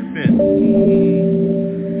church spin.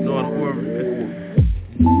 North Forward.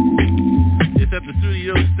 It's at the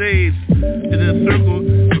studio stage. In a circle.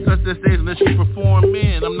 Touch that stage unless you perform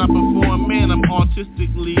in. I'm not performing, I'm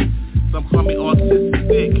artistically. Some call me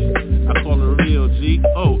autistic. I call it real G.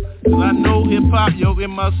 Oh, cause I know hip hop, yo,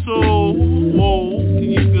 in my soul. Whoa, can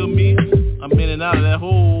you feel me? I'm in and out of that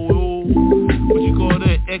hole. What you call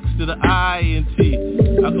that? X to the I and T.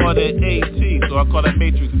 I call that AT, so I call that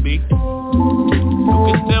Matrix B. You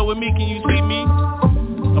can tell with me, can you see me?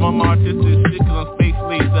 I'm on my artistic shit cause I'm space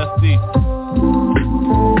lead, that's D.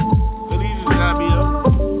 So these just gotta be up.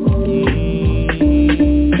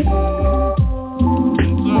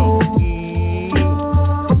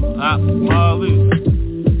 Molly,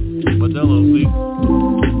 Modelo Lee.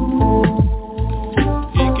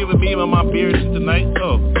 Can you give it me on my beer shit tonight?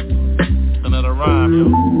 Oh, another rhyme, yo.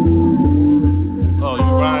 Oh,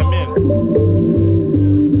 you rhyme in.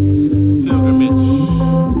 Pilgrimage.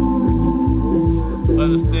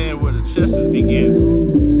 Understand where the chests begin.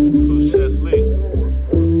 Who's chest Lee?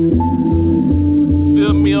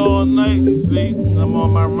 Feel me all night, see? I'm on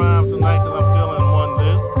my rhyme tonight cause I'm feeling one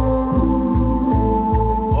day.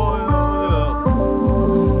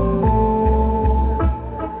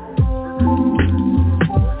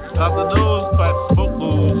 Out the nose, pipe, smoke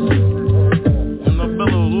booze. And the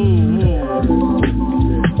billows,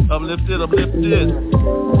 ooh. Uplifted.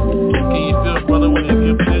 Can you feel, brother, when you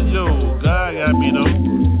gifted? Yo, God got me, though.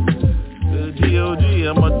 The G.O.G.,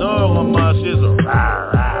 I'm a dog on my shit, so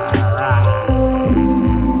rah, rah, rah.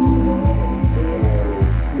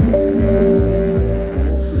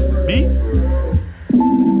 B?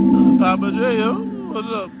 Papa J, yo,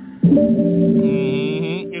 what's up?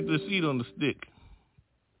 Get the seat on the stick.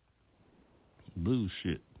 Blue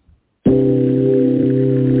shit.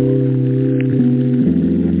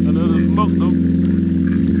 Another smoke though.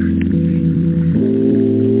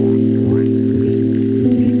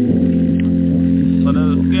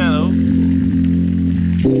 Another piano.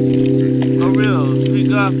 A real street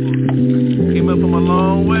gospel. Came up from a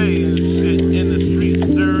long way and shit. In the streets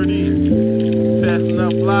dirty. Passing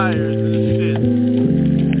out flyers and shit.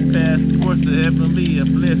 Passport to heavenly a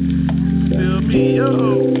blessing. Feel me, yo.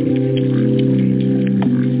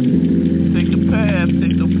 Take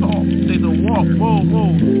the talk, take the walk, whoa.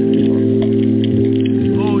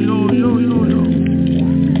 Oh, yo.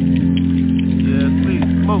 Yeah, sweet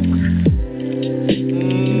smoke.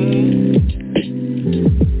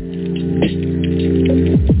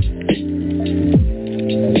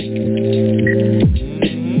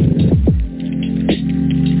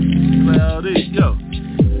 Cloudy, yo.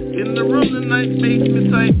 In the room tonight, basement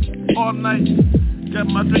tight, all night. Got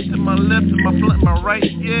my drink to my left and my blunt to my right,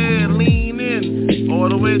 yeah, lean in. All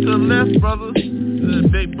the way to the left, brother. The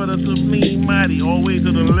big brother to me, mighty. All the way to the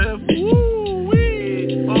left.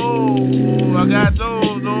 Woo-wee. Oh, I got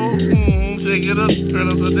those, though. Shake it up, turn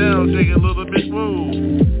it upside down, shake it a little bit. Whoa.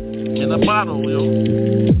 In a bottle, yo.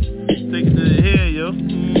 Take it to the head, yo.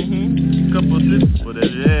 Couple of sips for that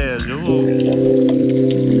ass, yo.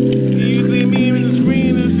 Can you see me in the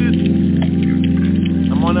screen and shit?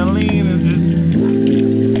 I'm on that lean and shit.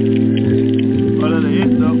 Oh, that's a hit,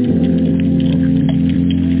 though.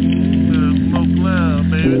 Smoke loud,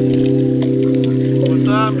 baby. What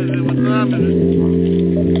time is it? What rhyme is this shit?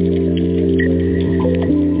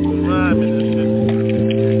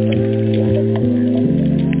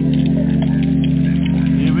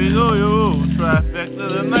 Here we go, yo. Trifecta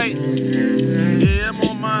tonight. Yeah, I'm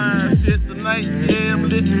on my shit tonight. Yeah, I'm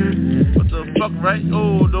lit. What the fuck, right?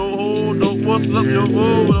 Oh, what's up, yo?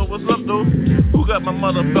 Oh, what's up, though? Who got my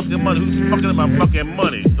motherfucking money? Who's fucking my fucking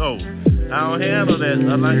money? Oh, I don't handle that.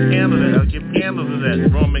 I like handle that. I give candles to that.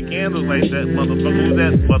 Roman candles like that, motherfucker. Who's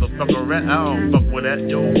that motherfucker rat? I don't fuck with that.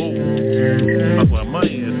 Yo, whoa. Fuck with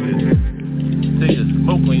money and shit. Take a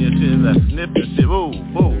smoke on your shit. That sniff and shit. Whoa.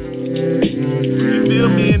 You feel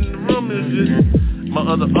me in the room and shit? My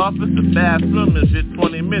other office, the bathroom and shit.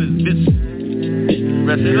 20 minutes, bitch.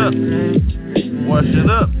 Rest it up. Wash it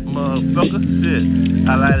up, motherfucker. Shit.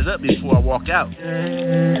 I light it up before I walk out.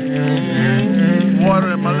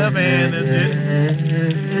 Water in my left hand and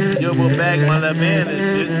shit. Yobo bag in my left hand and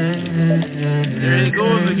shit. There he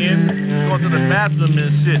goes again. Going to the bathroom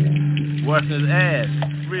and shit. Washing his ass.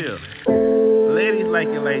 real. Ladies like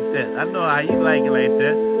it like that. I know how you like it like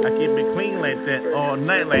that. I keep it clean like that, all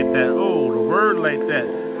night like that. Oh, the word like that.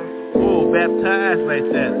 Oh, baptized like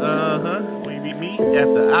that. When you meet me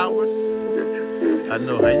after hours, I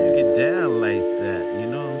know how you get down like that. You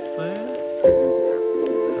know what I'm saying?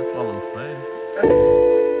 That's all I'm saying.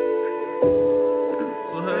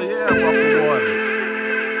 So hell yeah, walk the water.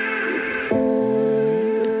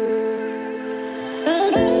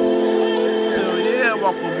 Hell yeah,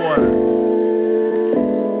 walk the water.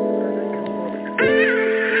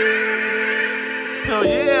 Hell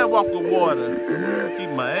yeah, walk the water.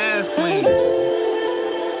 Keep my ass clean.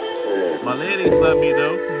 My ladies love me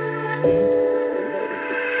though.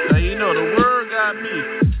 Now you know the word got me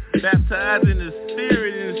baptized in the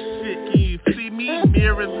spirit and shit. Can you see me?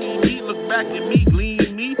 Mirror me, look back at me,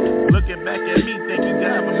 glean me. Looking back at me, thank you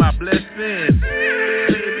God for my blessings. Saved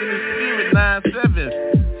in the spirit,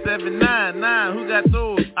 97799. Who got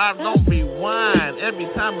those? I don't rewind. Every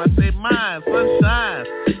time I say mine, sunshine.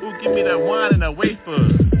 Who give me that wine and that wafer?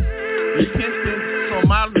 Repentance on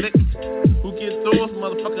my lips. Who get those?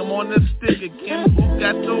 Motherfucker, I'm on that stick again. Who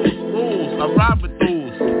got those rules? I ride with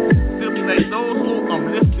those. Still be like those who I'm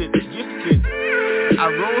lifted, gifted. I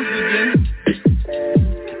rose again.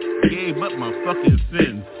 Gave up my fucking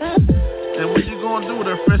sins. And what you gonna do with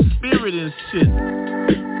a fresh spirit and shit?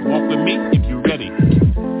 Walk with me if you're ready.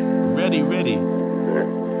 Ready, ready.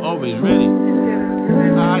 Always ready.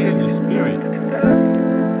 High in the spirit.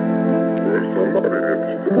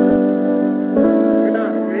 You're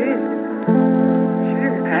not ready. She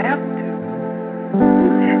didn't have to.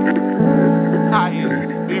 High in the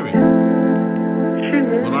spirit.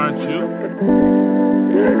 Well, aren't you?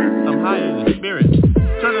 I'm high in the spirit.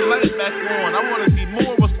 Turn the light back on. I want to see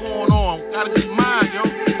more of what's going on. Gotta get mine, yo.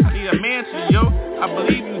 I need a mansion, yo. I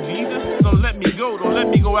believe you, Jesus. Don't let me go. Don't let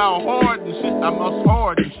me go out hard and shit. I'm just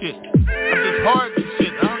hard and shit. I'm just hard and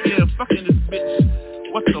shit. I don't care fucking this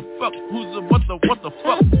bitch. What the fuck? What the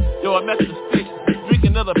fuck? Yo, I'm at the stick. Drink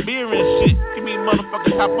another beer and shit. Give me a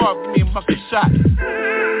motherfucking top off. Give me a fucking shot.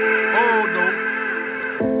 Oh, no.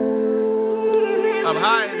 I'm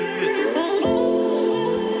high in this bitch.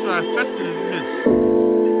 I'm trying to fetch this bitch.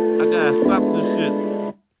 I gotta stop this shit.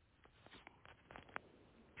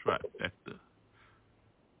 Trifecta.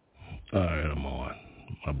 Alright, I'm on.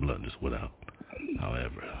 My blood just went out.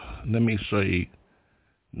 However, let me show you.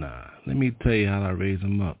 Let me tell you how I raise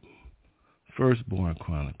them up. Firstborn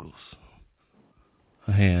Chronicles.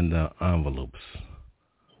 I hand out envelopes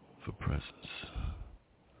for presents.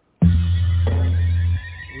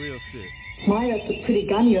 Real shit. My, that's a pretty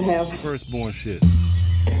gun you have. Firstborn shit.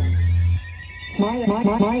 My,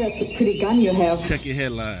 that's a pretty gun you have. Check your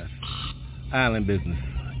headlines. Island business.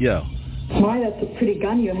 Yo. My, that's a pretty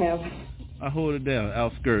gun you have. I hold it down.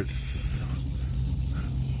 Outskirts.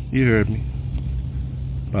 You heard me.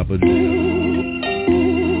 Papa J.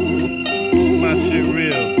 My shit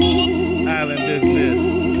real. Island business.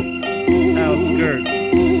 Outskirts.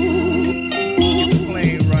 Get the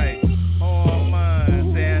plane right. All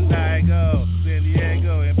mine. San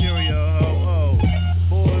Diego, Imperial, ho.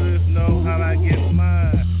 Borders know how I get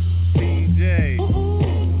mine. CJ,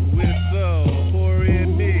 Whistle, pour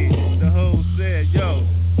in me. The hoe said, yo,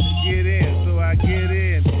 get in, so I get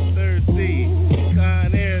in. Thirsty,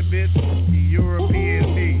 Con Air, bitch.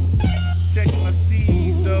 European me. Check my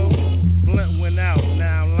seeds though. Blunt went out,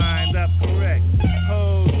 now I'm lined up correct.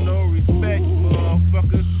 Hoes, no respect,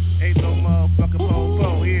 motherfuckers. Ain't no motherfucker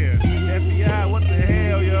po here. FBI, what the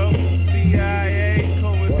hell, yo? CIA,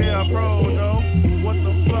 cold as hell, pro, though. What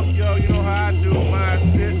the fuck, yo? You know how I do my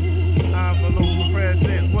shit. Envelope for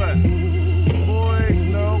president, what? Boys,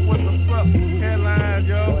 no, what the fuck? Headlines,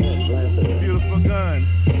 yo. Beautiful gun.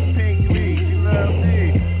 Pink me, she loves me.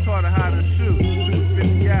 Taught her how to shoot.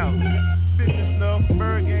 250 out. Bitches know,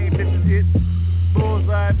 ByrdGang bitches hit.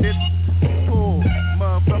 Bullseye bitch. Pull.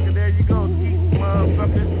 Motherfucker, there you go. Keep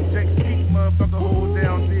motherfucker. Check keep motherfucker. Hold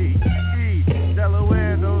down D. E.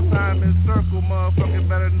 Delaware, those Simon Circle. Motherfucker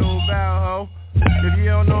better know Val, ho. If you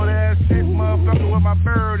don't know that shit, motherfucker, where my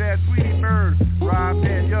bird at? Tweety Bird. Rob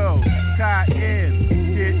in, yo. Cotton.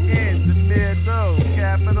 Get in. The middle.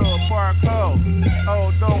 Capital. Park ho.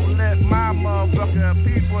 Oh, don't let my motherfucking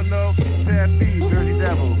people know that be Dirty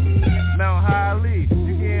Devil. Mount Holly.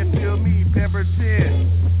 You can't feel me. Pemberton.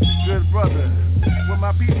 Good brother. Where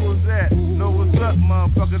my people's at? Know what's up,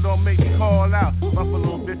 motherfucker. Don't make me call out.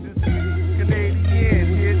 Buffalo bitches. Canadian.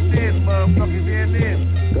 Hit in, motherfuckers in.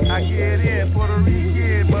 I get in. Puerto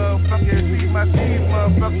Rican, motherfucker. See my team,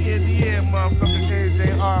 motherfucker. Indian, motherfucker.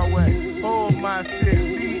 KJR way. Hold my shit.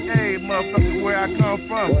 VA, motherfucker. Where I come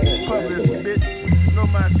from. Public bitch. No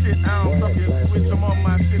my shit, I don't fucking switch. I'm on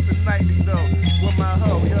my shit nightly though. With my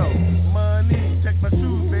hoe, yo. Money, check my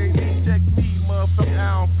shoes, baby. Check me, motherfucker. I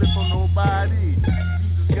don't flip on nobody.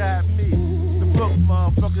 Jesus got me. The book,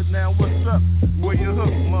 motherfucker. Now what's up? Where you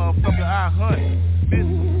hook, motherfucker? I hunt.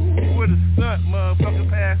 Bitch, with a stunt, motherfucker.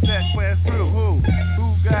 Pass that, pass through. Who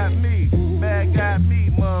got me? Bad got me,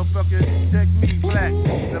 motherfucker. Check me, black.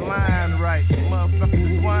 The line right, motherfucker.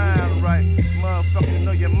 The twine right, motherfucker.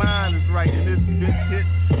 Know your mind is right. And this bitch hit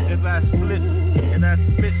as I split and I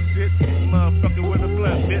spit shit, motherfucker. With a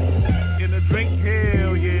blunt, bitch. In a drink,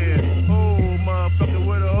 hell yeah. Oh, motherfucker,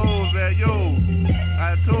 where the hoes at, yo?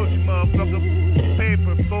 I told you, motherfucker.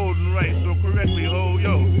 Paper folding right, so correctly, ho,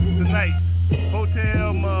 yo. Tonight.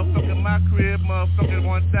 Hotel, motherfucker, my crib, motherfucker,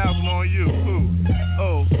 1,000 on you, cool.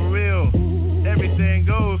 Oh, for real, everything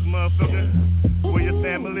goes, motherfucker, where your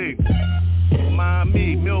family,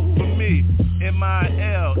 me, milk for me,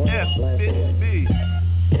 M-I-L-F, fit B,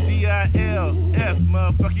 D-I-L-F,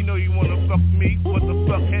 motherfucker, you know you wanna fuck me, what the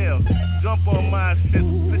fuck, hell, jump on my shit,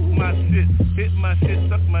 split my shit, hit my shit,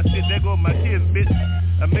 suck my shit, there go my kids, bitch,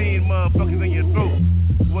 a million motherfuckers in your throat.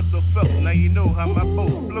 What the fuck, now you know how my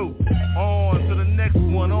boat flew. On to the next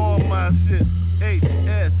one, on my shit.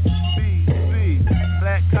 HSBC,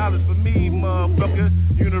 black college for me, motherfucker.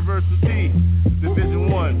 University,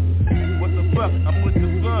 Division 1. What the fuck, I'm with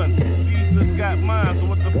the sun. Jesus got mine, so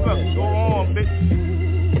what the fuck, go on, bitch.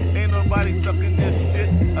 Ain't nobody sucking this shit.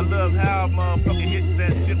 I love how motherfucker hits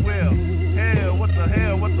that shit well. Hell, what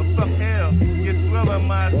the fuck, hell. Get swelling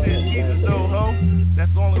my shit, Jesus though, ho. That's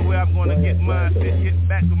the only way I'm gonna get my shit, get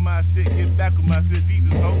back with my shit,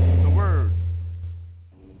 Jesus, ho, the word.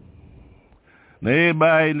 Now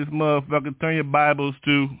everybody in this motherfucker, turn your Bibles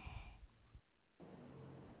to